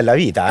fai la bella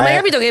vita. Ma hai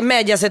capito che è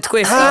Mediaset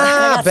questo?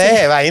 Ah,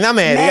 ragazzi, vai in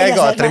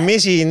America, 3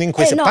 mesi in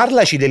questo. No.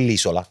 Parlaci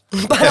dell'isola.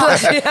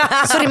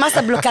 Sono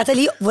rimasta bloccata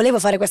lì, volevo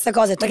fare questa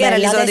cosa. Perché era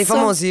l'isola dei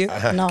famosi?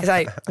 No, che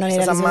sai, non era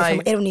l'isola dei famosi,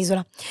 era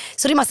un'isola.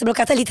 Sono rimasta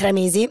bloccata lì 3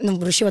 mesi, non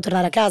riuscivo a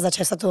tornare a casa,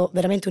 cioè è stato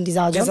veramente un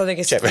disagio.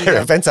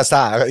 Cioè, pensa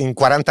sta in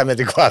 40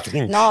 metri quadri,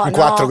 in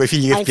 4 coi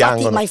figli che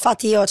piangono. Ma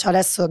infatti io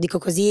adesso dico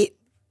così,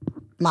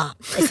 ma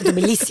è stato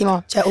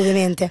bellissimo, cioè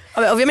ovviamente.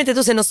 Vabbè, ovviamente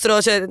tu sei il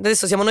nostro, cioè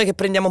adesso siamo noi che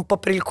prendiamo un po'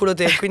 per il culo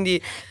te, quindi...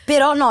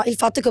 Però no, il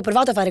fatto è che ho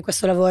provato a fare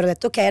questo lavoro, ho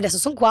detto ok, adesso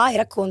sono qua e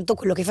racconto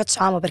quello che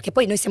facciamo, perché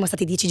poi noi siamo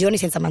stati 10 giorni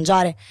senza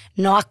mangiare,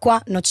 no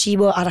acqua, no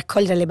cibo, a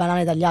raccogliere le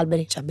banane dagli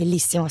alberi, cioè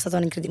bellissimo, è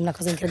stata una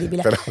cosa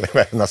incredibile. Però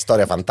è una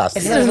storia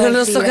fantastica.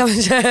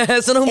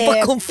 Sono un po'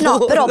 confuso.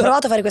 No, però ho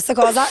provato a fare questa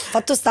cosa,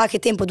 fatto sta che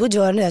tempo 2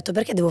 giorni ho detto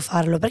perché devo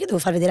farlo? Perché devo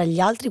far vedere agli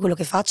altri quello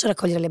che faccio,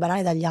 raccogliere le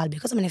banane dagli alberi,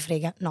 cosa me ne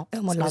frega? No, e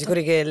ho mollato. Siamo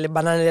sicuri che le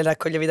banane le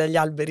raccoglievi dagli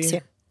alberi? Sì.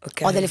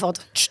 Okay. Ho delle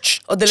foto.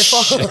 Ho delle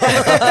foto.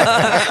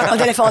 Ho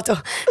delle foto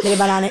delle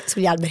banane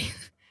sugli alberi.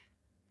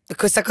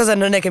 Questa cosa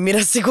non è che mi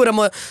rassicura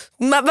ma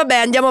vabbè,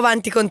 andiamo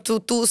avanti con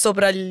tu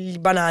sopra i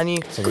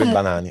banani. Sopra i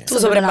banani. Tu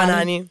sopra i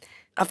banani.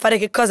 A fare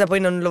che cosa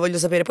poi non lo voglio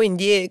sapere.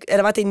 Poi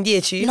eravate in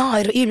 10? No,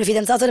 ero io il mio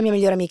fidanzato e la mia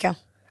migliore amica.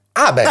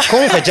 Ah beh,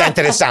 comunque è già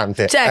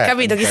interessante. Cioè,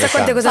 capito, chissà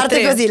quante cose.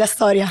 Parte così la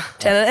storia.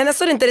 Cioè, è una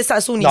storia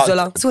interessante su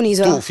un'isola. Su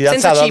un'isola. Tu,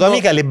 fidanzato la tua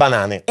amica e le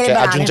banane. E cioè, le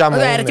banane. aggiungiamo.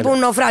 Vabbè, era tipo un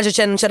naufragio,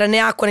 cioè non c'era né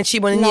acqua né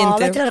cibo né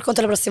niente. No, te la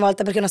racconto la prossima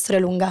volta perché è una storia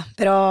lunga,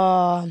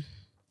 però...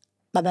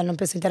 Vabbè, non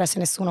penso interessi a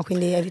nessuno,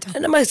 quindi evito.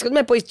 No, ma secondo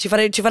me poi ci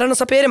faranno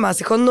sapere, ma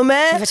secondo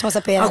me Vi facciamo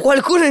sapere. a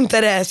qualcuno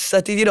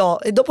interessa, ti dirò.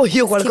 E dopo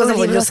io qualcosa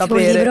voglio Scrivo un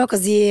sapere. libro,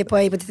 così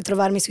poi potete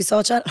trovarmi sui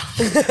social.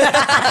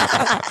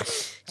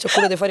 C'ho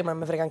quello dei fuori, ma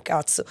mi frega un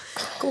cazzo.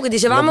 Comunque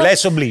dicevamo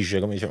Noblesse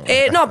oblige, come dicevamo.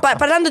 no,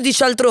 parlando di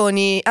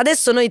cialtroni,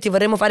 adesso noi ti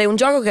vorremmo fare un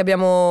gioco che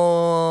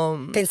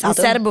abbiamo Pensato.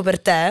 in serbo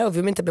per te.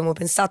 Ovviamente abbiamo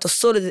pensato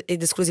solo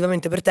ed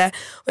esclusivamente per te.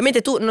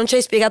 Ovviamente tu non ci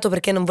hai spiegato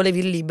perché non volevi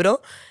il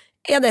libro.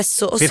 E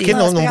adesso Perché sì.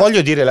 non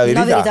voglio dire la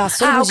verità.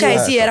 Solo Ah, bugie.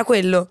 ok, sì, era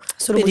quello.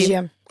 Solo Vedi?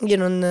 bugie. Io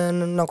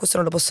no, questo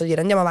non lo posso dire.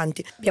 Andiamo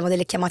avanti. Abbiamo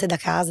delle chiamate da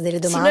casa, delle Sì,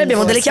 domande. noi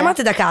abbiamo delle forse.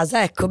 chiamate da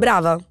casa, ecco,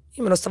 brava.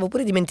 Io me lo stavo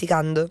pure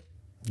dimenticando.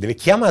 Delle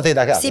chiamate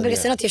da casa. Sì, perché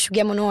sennò ti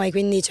asciughiamo noi,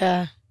 quindi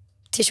cioè,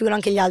 ti asciugano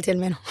anche gli altri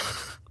almeno.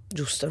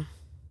 Giusto.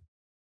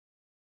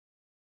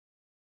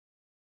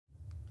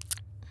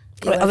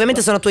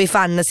 Ovviamente sono tuoi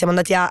fan, siamo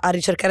andati a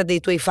ricercare dei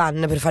tuoi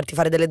fan per farti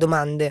fare delle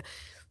domande.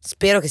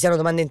 Spero che siano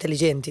domande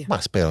intelligenti. Ma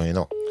spero di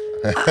no.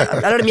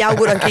 Allora mi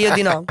auguro anche io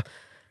di no.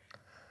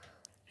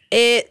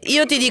 E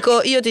io ti dico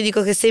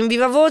che sei in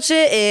viva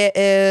voce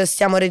e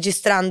stiamo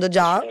registrando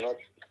già.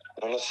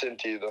 Non ho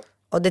sentito.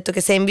 Ho detto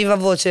che sei in viva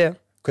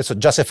voce. Questo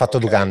già si è fatto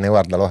 2 canne,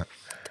 guardalo.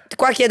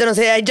 Qua chiedono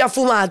se hai già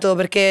fumato,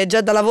 perché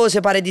già dalla voce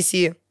pare di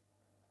sì.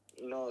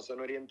 No,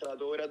 sono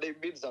rientrato ora da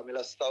Ibiza, me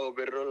la stavo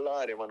per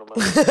rollare, ma non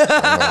me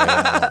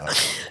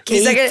Che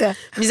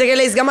Mi sa che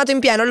l'hai sgamato in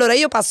pieno. Allora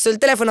io passo il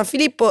telefono a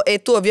Filippo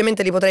e tu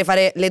ovviamente gli potrai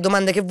fare le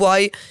domande che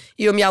vuoi.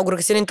 Io mi auguro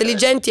che siano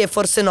intelligenti e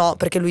forse no,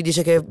 perché lui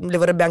dice che le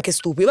vorrebbe anche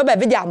stupidi. Vabbè,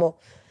 vediamo.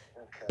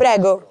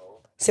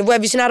 Prego, se vuoi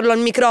avvicinarlo al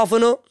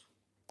microfono,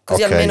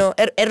 così Ok. almeno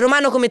è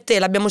romano come te,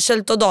 l'abbiamo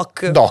scelto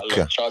Doc.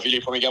 Doc, Ciao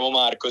Filippo, mi chiamo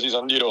Marco, sì,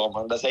 sono di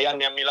Roma. Da 6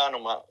 anni a Milano,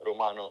 ma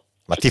romano.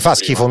 ma ti fa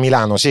schifo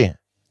Milano, sì?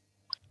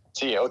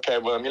 Sì, ok,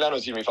 Milano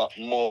sì, mi fa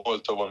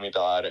molto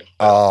vomitare.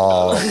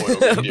 Oh. Lavoro,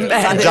 quindi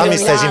Beh, Già mi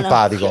stai Milano.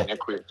 simpatico. tiene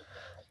qui.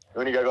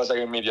 L'unica cosa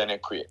che mi tiene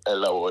qui è il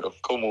lavoro.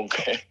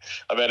 Comunque,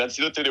 vabbè,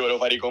 innanzitutto ti volevo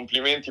fare i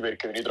complimenti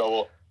perché mi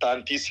ritrovo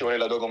tantissimo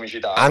nella tua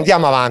comicità.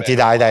 Andiamo avanti,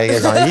 dai, che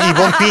i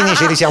pompini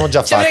ce li siamo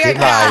già Ci fatti. frega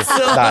Vai,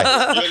 cazzo.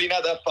 dai.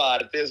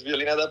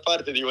 Sviolinata a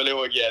parte, ti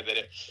volevo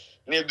chiedere.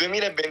 Nel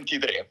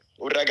 2023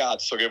 un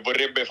ragazzo che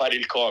vorrebbe fare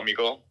il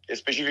comico, e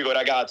specifico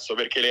ragazzo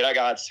perché le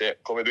ragazze,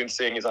 come tu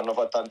insegni, sanno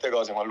fare tante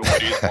cose, ma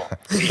l'umorismo...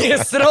 Che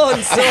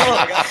stronzo. Un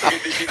ragazzo che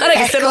decide, Guarda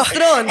che sei uno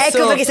stronzo.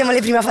 Ecco perché siamo le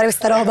prime a fare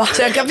questa roba.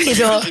 Cioè, hai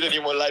capito? decide di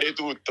mollare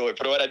tutto e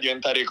provare a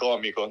diventare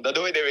comico. Da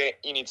dove deve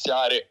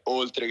iniziare,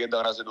 oltre che da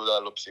una seduta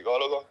dallo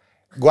psicologo?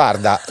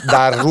 Guarda,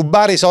 da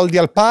rubare i soldi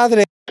al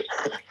padre.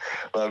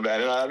 Va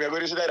bene, no, la mia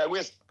curiosità era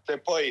questa. E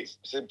poi,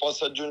 se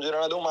posso aggiungere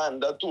una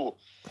domanda, tu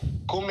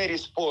come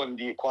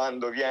rispondi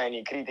quando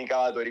vieni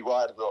criticato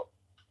riguardo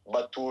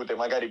battute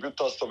magari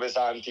piuttosto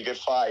pesanti che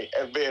fai?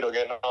 È vero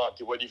che no,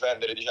 ti puoi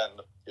difendere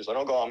dicendo io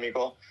sono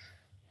comico,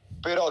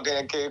 però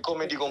che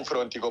come ti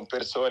confronti con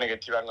persone che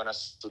ti vengono a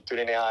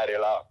sottolineare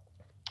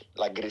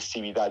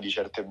l'aggressività di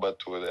certe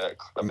battute,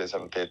 ecco, la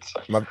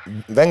pesantezza. Ma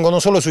vengono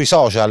solo sui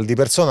social, di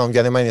persona non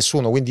viene mai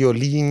nessuno, quindi io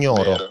li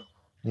ignoro. Vero.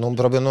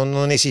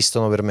 Non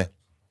esistono per me.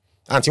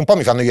 Anzi, un po'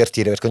 mi fanno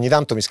divertire perché ogni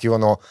tanto mi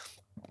scrivono.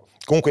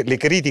 Comunque le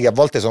critiche a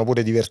volte sono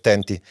pure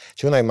divertenti.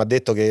 C'è una che mi ha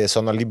detto che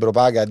sono al libro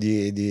paga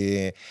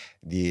di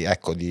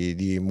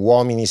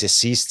uomini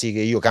sessisti che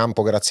io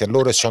campo grazie a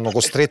loro e sono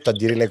costretto a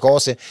dire le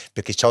cose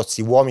perché c'ho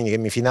questi uomini che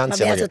mi Ma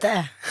finanziano. beato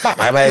te.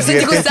 Ma è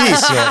Senti questa-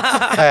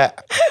 divertentissimo.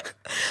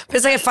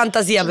 Pensa che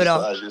fantasia però.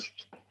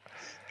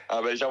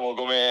 Vabbè, diciamo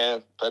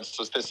come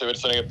penso stesse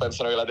persone che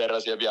pensano che la terra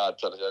sia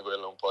piatta, sia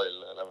quella un po'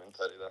 la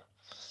mentalità.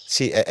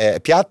 Sì, è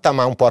piatta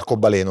ma un po'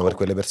 arcobaleno per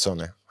quelle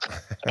persone.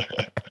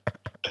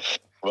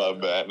 Va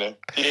bene,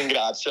 ti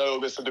ringrazio, avevo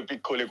queste 2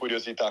 piccole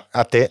curiosità.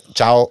 A te,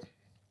 ciao.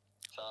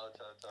 Ciao,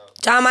 ciao, ciao.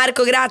 Ciao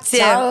Marco, grazie.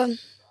 Ciao.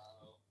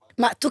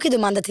 Ma tu che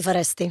domanda ti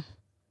faresti?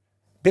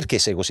 Perché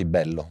sei così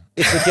bello?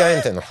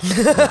 Effettivamente no.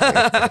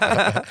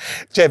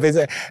 Cioè,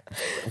 pure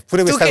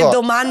Tu questa che cosa.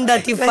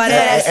 domanda ti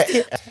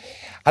faresti?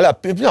 Allora,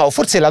 no,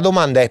 forse la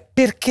domanda è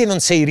perché non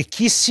sei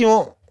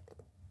ricchissimo?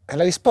 E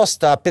la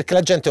risposta perché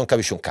la gente non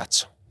capisce un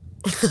cazzo.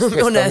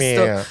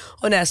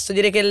 Onesto,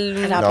 direi che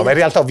No, ma in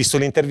realtà ho visto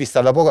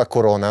l'intervista da poco a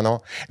Corona,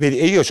 no? Vedi,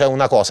 e io c'è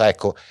una cosa,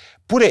 ecco,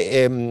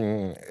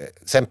 pure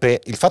sempre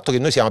il fatto che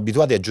noi siamo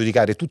abituati a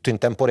giudicare tutto in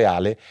tempo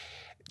reale,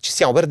 ci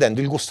stiamo perdendo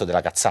il gusto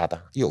della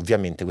cazzata. Io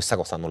ovviamente questa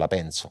cosa non la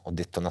penso, ho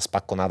detto una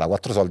spacconata a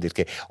 4 soldi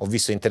perché ho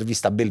visto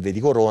l'intervista a Belve di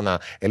Corona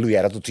e lui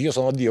era tutto io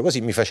sono Dio, così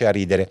mi faceva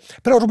ridere.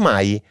 Però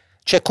ormai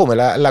c'è come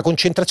la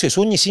concentrazione su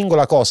ogni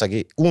singola cosa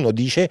che uno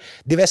dice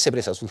deve essere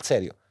presa sul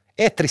serio.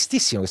 E è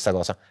tristissimo questa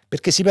cosa,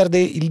 perché si perde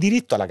il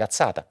diritto alla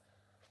cazzata.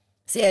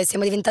 Sì,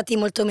 siamo diventati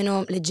molto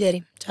meno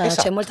leggeri, cioè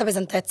Esatto. c'è molta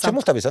pesantezza. C'è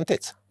molta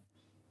pesantezza.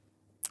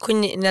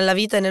 Quindi nella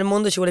vita e nel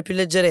mondo ci vuole più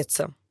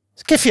leggerezza.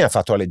 Che fine ha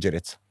fatto la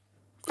leggerezza?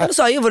 Non lo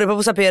so, io vorrei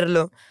proprio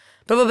saperlo.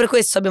 Proprio per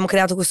questo abbiamo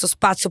creato questo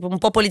spazio un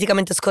po'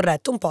 politicamente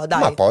scorretto, un po', dai.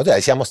 Ma poi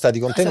dai, siamo stati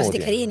contenuti. Siamo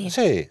stati carini.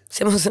 Sì.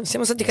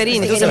 Siamo stati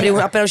carini, tu sembri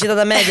appena uscita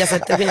da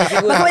Mediaset, quindi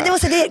Ma come devo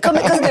sedere?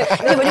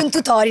 Io voglio un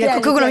tutorial.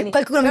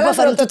 Qualcuno mi può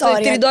fare un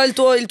tutorial? Ti ridò il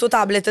tuo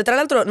tablet. Tra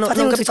l'altro non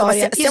capisco, ma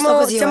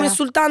stiamo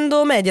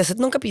insultando Mediaset,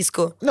 non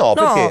capisco. No,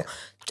 perché?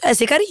 Cioè,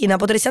 sei carina,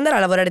 potresti andare a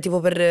lavorare tipo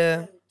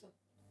per...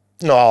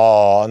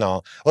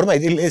 No,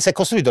 ormai si è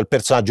costruito il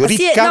personaggio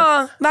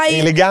ricca,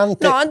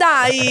 elegante. No,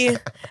 dai,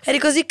 eri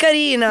così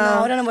carina.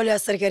 No, ora non voglio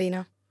essere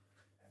carina.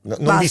 No,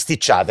 non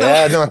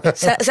bisticciate,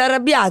 Sei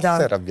arrabbiata?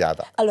 Sei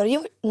arrabbiata. Allora,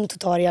 io un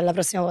tutorial la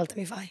prossima volta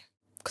mi fai.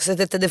 Queste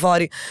tette de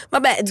fuori.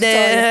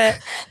 Vabbè,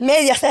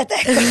 Mediaset.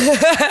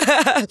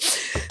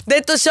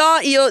 Detto ciò,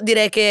 io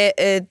direi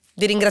che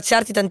di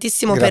ringraziarti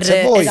tantissimo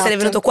Grazie per a essere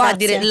venuto qua a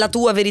grazie. dire la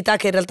tua verità,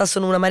 che in realtà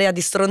sono una marea di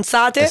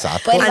stronzate.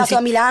 Esatto. Poi è arrivato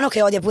a Milano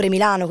che odia pure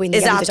Milano, quindi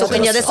Esatto,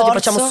 quindi adesso ti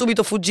sforzo. facciamo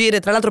subito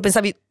fuggire. Tra l'altro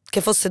pensavi che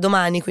fosse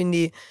domani,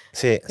 quindi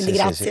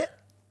Grazie. Sì.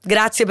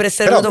 grazie per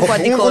essere Però venuto qua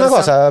di corsa. una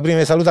cosa, prima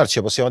di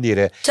salutarci possiamo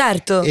dire.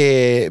 Certo.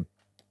 Io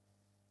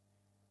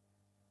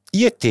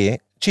e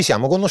te ci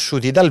siamo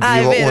conosciuti dal È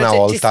vivo vero, una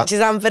volta. ci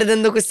stavamo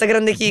perdendo questa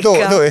grande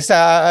chicca. Dove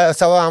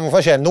stavamo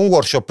facendo un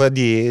workshop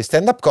di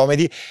stand-up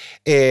comedy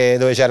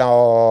dove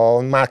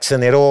c'erano Max,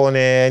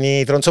 Nerone,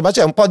 Nitro, insomma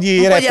c'è un po'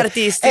 di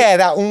artisti.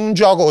 Era un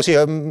gioco così,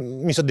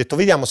 mi sono detto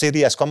vediamo se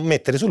riesco a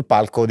mettere sul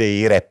palco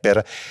dei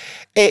rapper.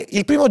 E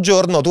il primo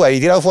giorno tu avevi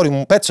tirato fuori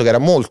un pezzo che era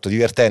molto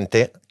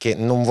divertente, che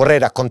non vorrei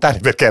raccontare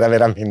perché era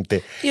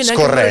veramente Io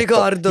neanche scorretto. me lo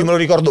ricordo. Io me lo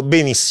ricordo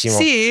benissimo.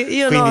 Sì,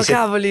 io Quindi no,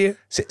 cavoli.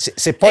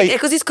 Se poi... È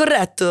così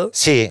scorretto?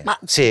 Sì, Ma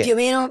sì. più o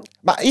meno.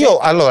 Ma io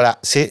allora,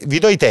 se vi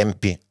do i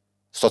tempi,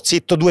 sto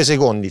zitto 2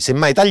 secondi, se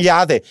mai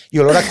tagliate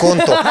io lo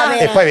racconto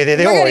e poi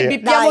vedete Magari voi.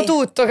 bippiamo Dai.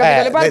 tutto,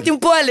 capito? Le parti un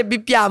po' e le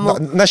bippiamo.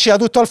 No, nasceva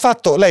tutto al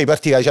fatto, lei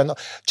partiva dicendo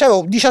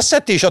c'avevo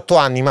 17-18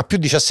 anni, ma più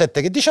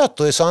 17 che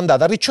 18, e sono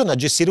andata a Riccione a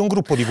gestire un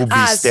gruppo di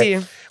cubiste. Ah,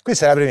 sì.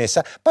 Questa è la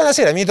premessa. Poi una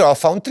sera mi trovo a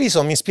fare un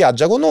trisom in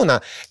spiaggia con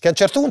una che a un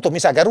certo punto mi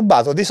sa che ha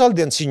rubato dei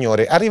soldi a un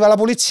signore. Arriva la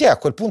polizia e a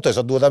quel punto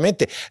so dovuta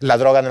la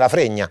droga nella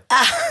fregna.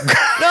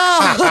 No,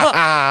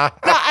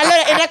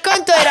 allora il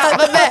racconto era,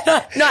 vabbè,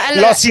 no,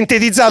 allora, l'ho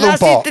sintetizzato un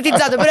po'. L'ho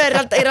sintetizzato, però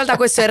in realtà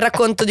questo è il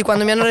racconto di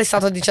quando mi hanno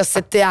arrestato a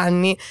 17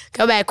 anni.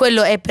 Che vabbè,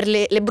 quello è per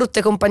le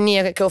brutte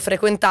compagnie che ho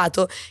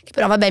frequentato, che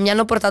però vabbè mi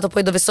hanno portato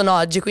poi dove sono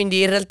oggi,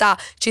 quindi in realtà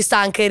ci sta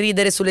anche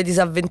ridere sulle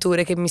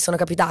disavventure che mi sono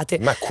capitate.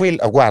 Ma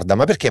guarda,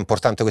 ma perché è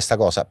importante questa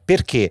cosa?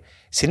 Perché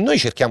se noi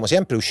cerchiamo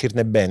sempre di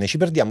uscirne bene, ci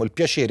perdiamo il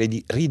piacere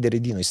di ridere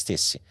di noi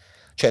stessi.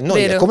 Cioè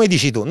noi, Vero. come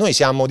dici tu, noi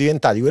siamo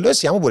diventati quello che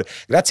siamo pure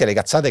grazie alle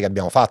cazzate che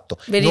abbiamo fatto.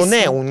 Verissimo. Non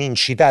è un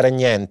incitare a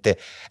niente,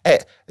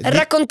 è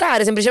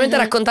Raccontare, semplicemente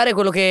raccontare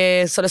quello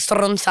che sono le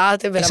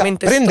stronzate,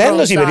 veramente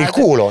prendendosi per il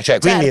stronzate. culo, cioè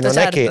quindi Certo, non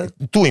certo. è che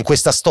tu in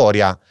questa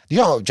storia,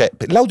 diciamo, cioè,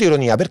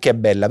 l'autoironia perché è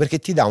bella? Perché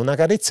ti dà una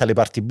carezza alle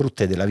parti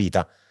brutte della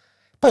vita.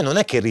 Poi non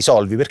è che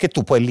risolvi, perché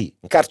tu poi lì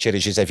in carcere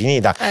ci sei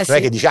finita, non sì. è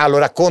che dici lo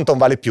racconto,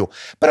 non vale più,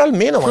 però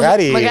almeno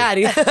magari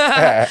No,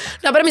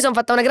 però mi sono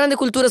fatta una grande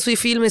cultura sui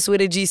film e sui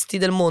registi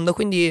del mondo,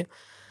 quindi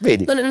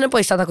vedi. non è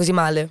poi stata così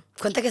male.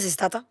 Quant'è che sei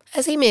stata?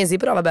 6 mesi,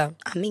 però vabbè.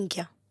 Ah,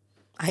 minchia.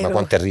 Ma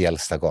quanto è real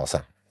sta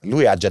cosa?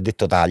 Lui ha già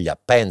detto taglia,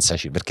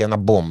 pensaci, perché è una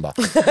bomba.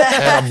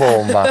 È una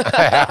bomba.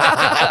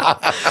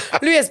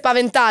 Lui è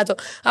spaventato.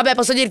 Vabbè,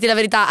 posso dirti la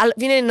verità, alla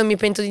fine non mi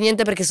pento di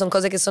niente perché sono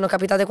cose che sono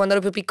capitate quando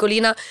ero più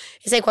piccolina.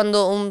 E sai,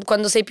 quando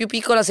sei più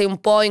piccola sei un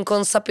po'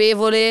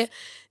 inconsapevole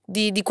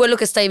di quello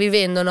che stai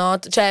vivendo, no?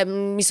 Cioè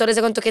mi sono resa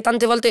conto che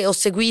tante volte ho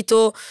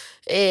seguito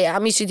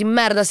amici di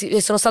merda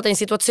e sono stata in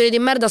situazioni di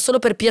merda solo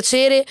per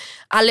piacere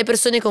alle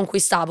persone con cui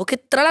stavo,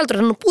 che tra l'altro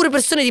erano pure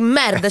persone di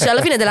merda, cioè alla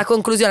fine della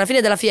conclusione, alla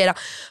fine della fiera.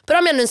 Però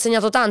mi hanno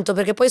insegnato tanto,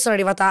 perché poi sono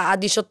arrivata a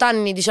 18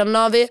 anni,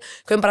 19,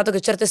 che ho imparato che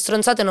certe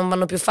stronzate non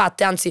vanno più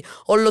fatte, anzi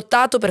ho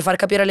lottato per far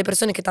capire alle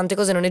persone che tante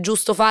cose non è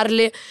giusto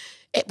farle.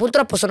 E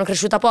purtroppo sono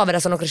cresciuta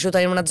povera, sono cresciuta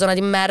in una zona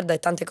di merda e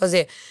tante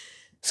cose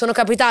sono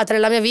capitate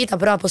nella mia vita,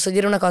 però posso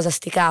dire una cosa,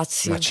 sti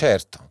cazzi. Ma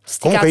certo.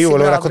 Sti Comunque cazzi io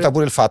volevo proprio. raccontare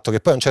pure il fatto che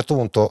poi a un certo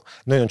punto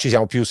noi non ci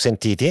siamo più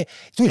sentiti.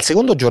 Tu il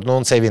secondo giorno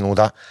non sei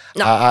venuta.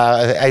 No,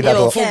 hai io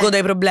dato, fuggo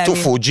dai problemi. tu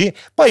fuggi.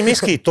 Poi mi hai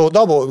scritto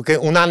dopo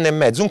 1 anno e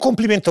mezzo un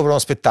complimento per uno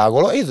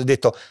spettacolo e io ti ho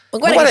detto Ma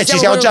ma guarda, che ci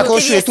siamo già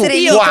conosciuti. Tu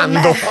io con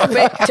quando?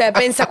 Cioè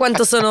pensa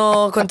quanto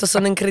sono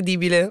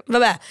incredibile.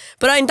 Vabbè,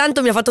 però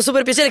intanto mi ha fatto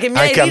super piacere che mi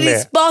Anche a hai me.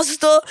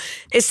 risposto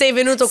e sei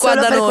venuto qua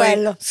Solo da per noi.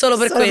 quello. Solo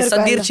per Solo per questo,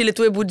 a quello. dirci le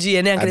tue bugie,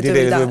 neanche A le tue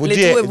dire verità,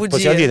 le tue bugie.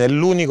 possiamo dire, è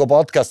l'unico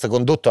podcast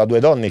condotto da 2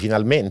 donne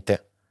finalmente.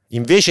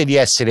 Invece di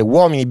essere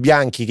uomini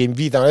bianchi che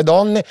invitano le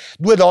donne,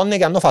 2 donne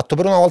che hanno fatto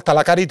per una volta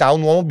la carità a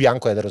un uomo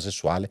bianco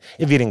eterosessuale.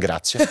 E vi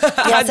ringrazio.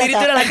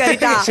 Addirittura la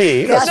carità.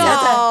 Sì, Grazie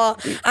No,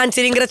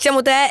 anzi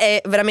ringraziamo te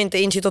e veramente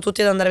incito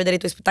tutti ad andare a vedere i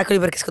tuoi spettacoli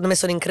perché secondo me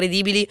sono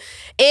incredibili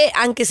e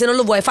anche se non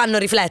lo vuoi fanno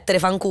riflettere,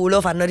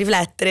 fanno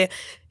riflettere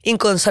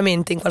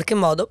inconsciamente in qualche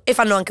modo e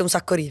fanno anche un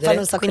sacco ridere. Fanno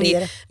un sacco Quindi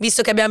ridere.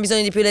 visto che abbiamo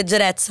bisogno di più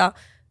leggerezza,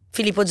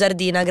 Filippo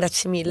Giardina,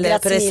 grazie mille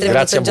Grazie per essere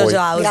mille. venuto Grazie in a voi.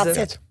 JoJo House.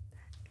 Grazie.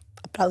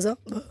 Applauso.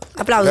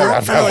 Applauso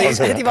a noi.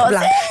 Tipo,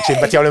 ci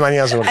battiamo le mani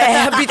da soli.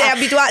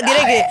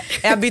 Direi che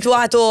è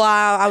abituato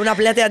a una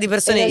platea di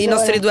persone. I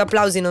nostri 2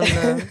 applausi non.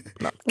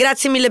 No.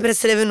 Grazie mille per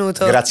essere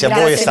venuto. Grazie a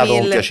voi, è stato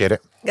un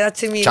piacere.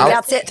 Grazie mille. Ciao.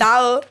 Grazie.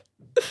 Ciao.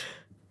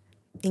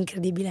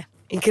 Incredibile.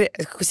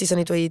 Questi sono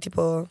i tuoi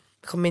tipo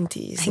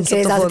commenti in Esatto,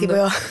 sottofondo.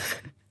 tipo.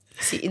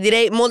 Sì,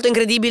 direi molto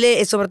incredibile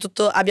e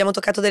soprattutto abbiamo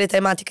toccato delle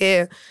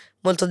tematiche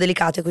molto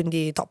delicate,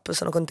 quindi top,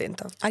 sono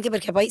contenta. Anche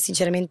perché poi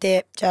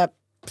sinceramente, cioè,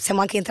 siamo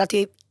anche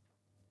entrati.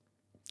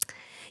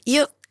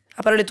 Io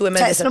A parole tue,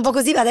 cioè, sono un po'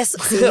 così adesso.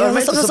 Sì, io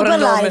non so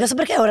parlare, non so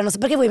perché ora, non so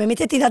perché voi mi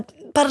mettete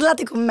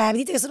parlate con me, mi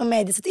dite che sono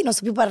Mediaset, io non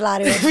so più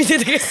parlare. Mi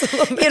dite che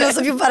sono Io non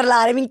so più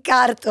parlare, mi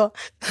incarto.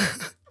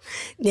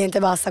 Niente,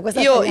 basta.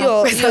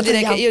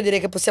 Io direi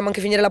che possiamo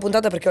anche finire la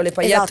puntata perché ho le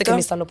paillette Esatto. che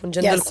mi stanno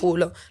pungendo il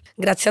culo.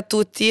 Grazie a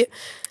tutti.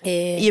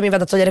 E io mi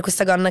vado a togliere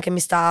questa gonna che mi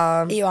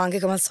sta Io anche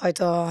come al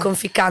solito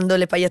conficcando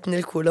le paillette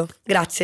nel culo. Grazie.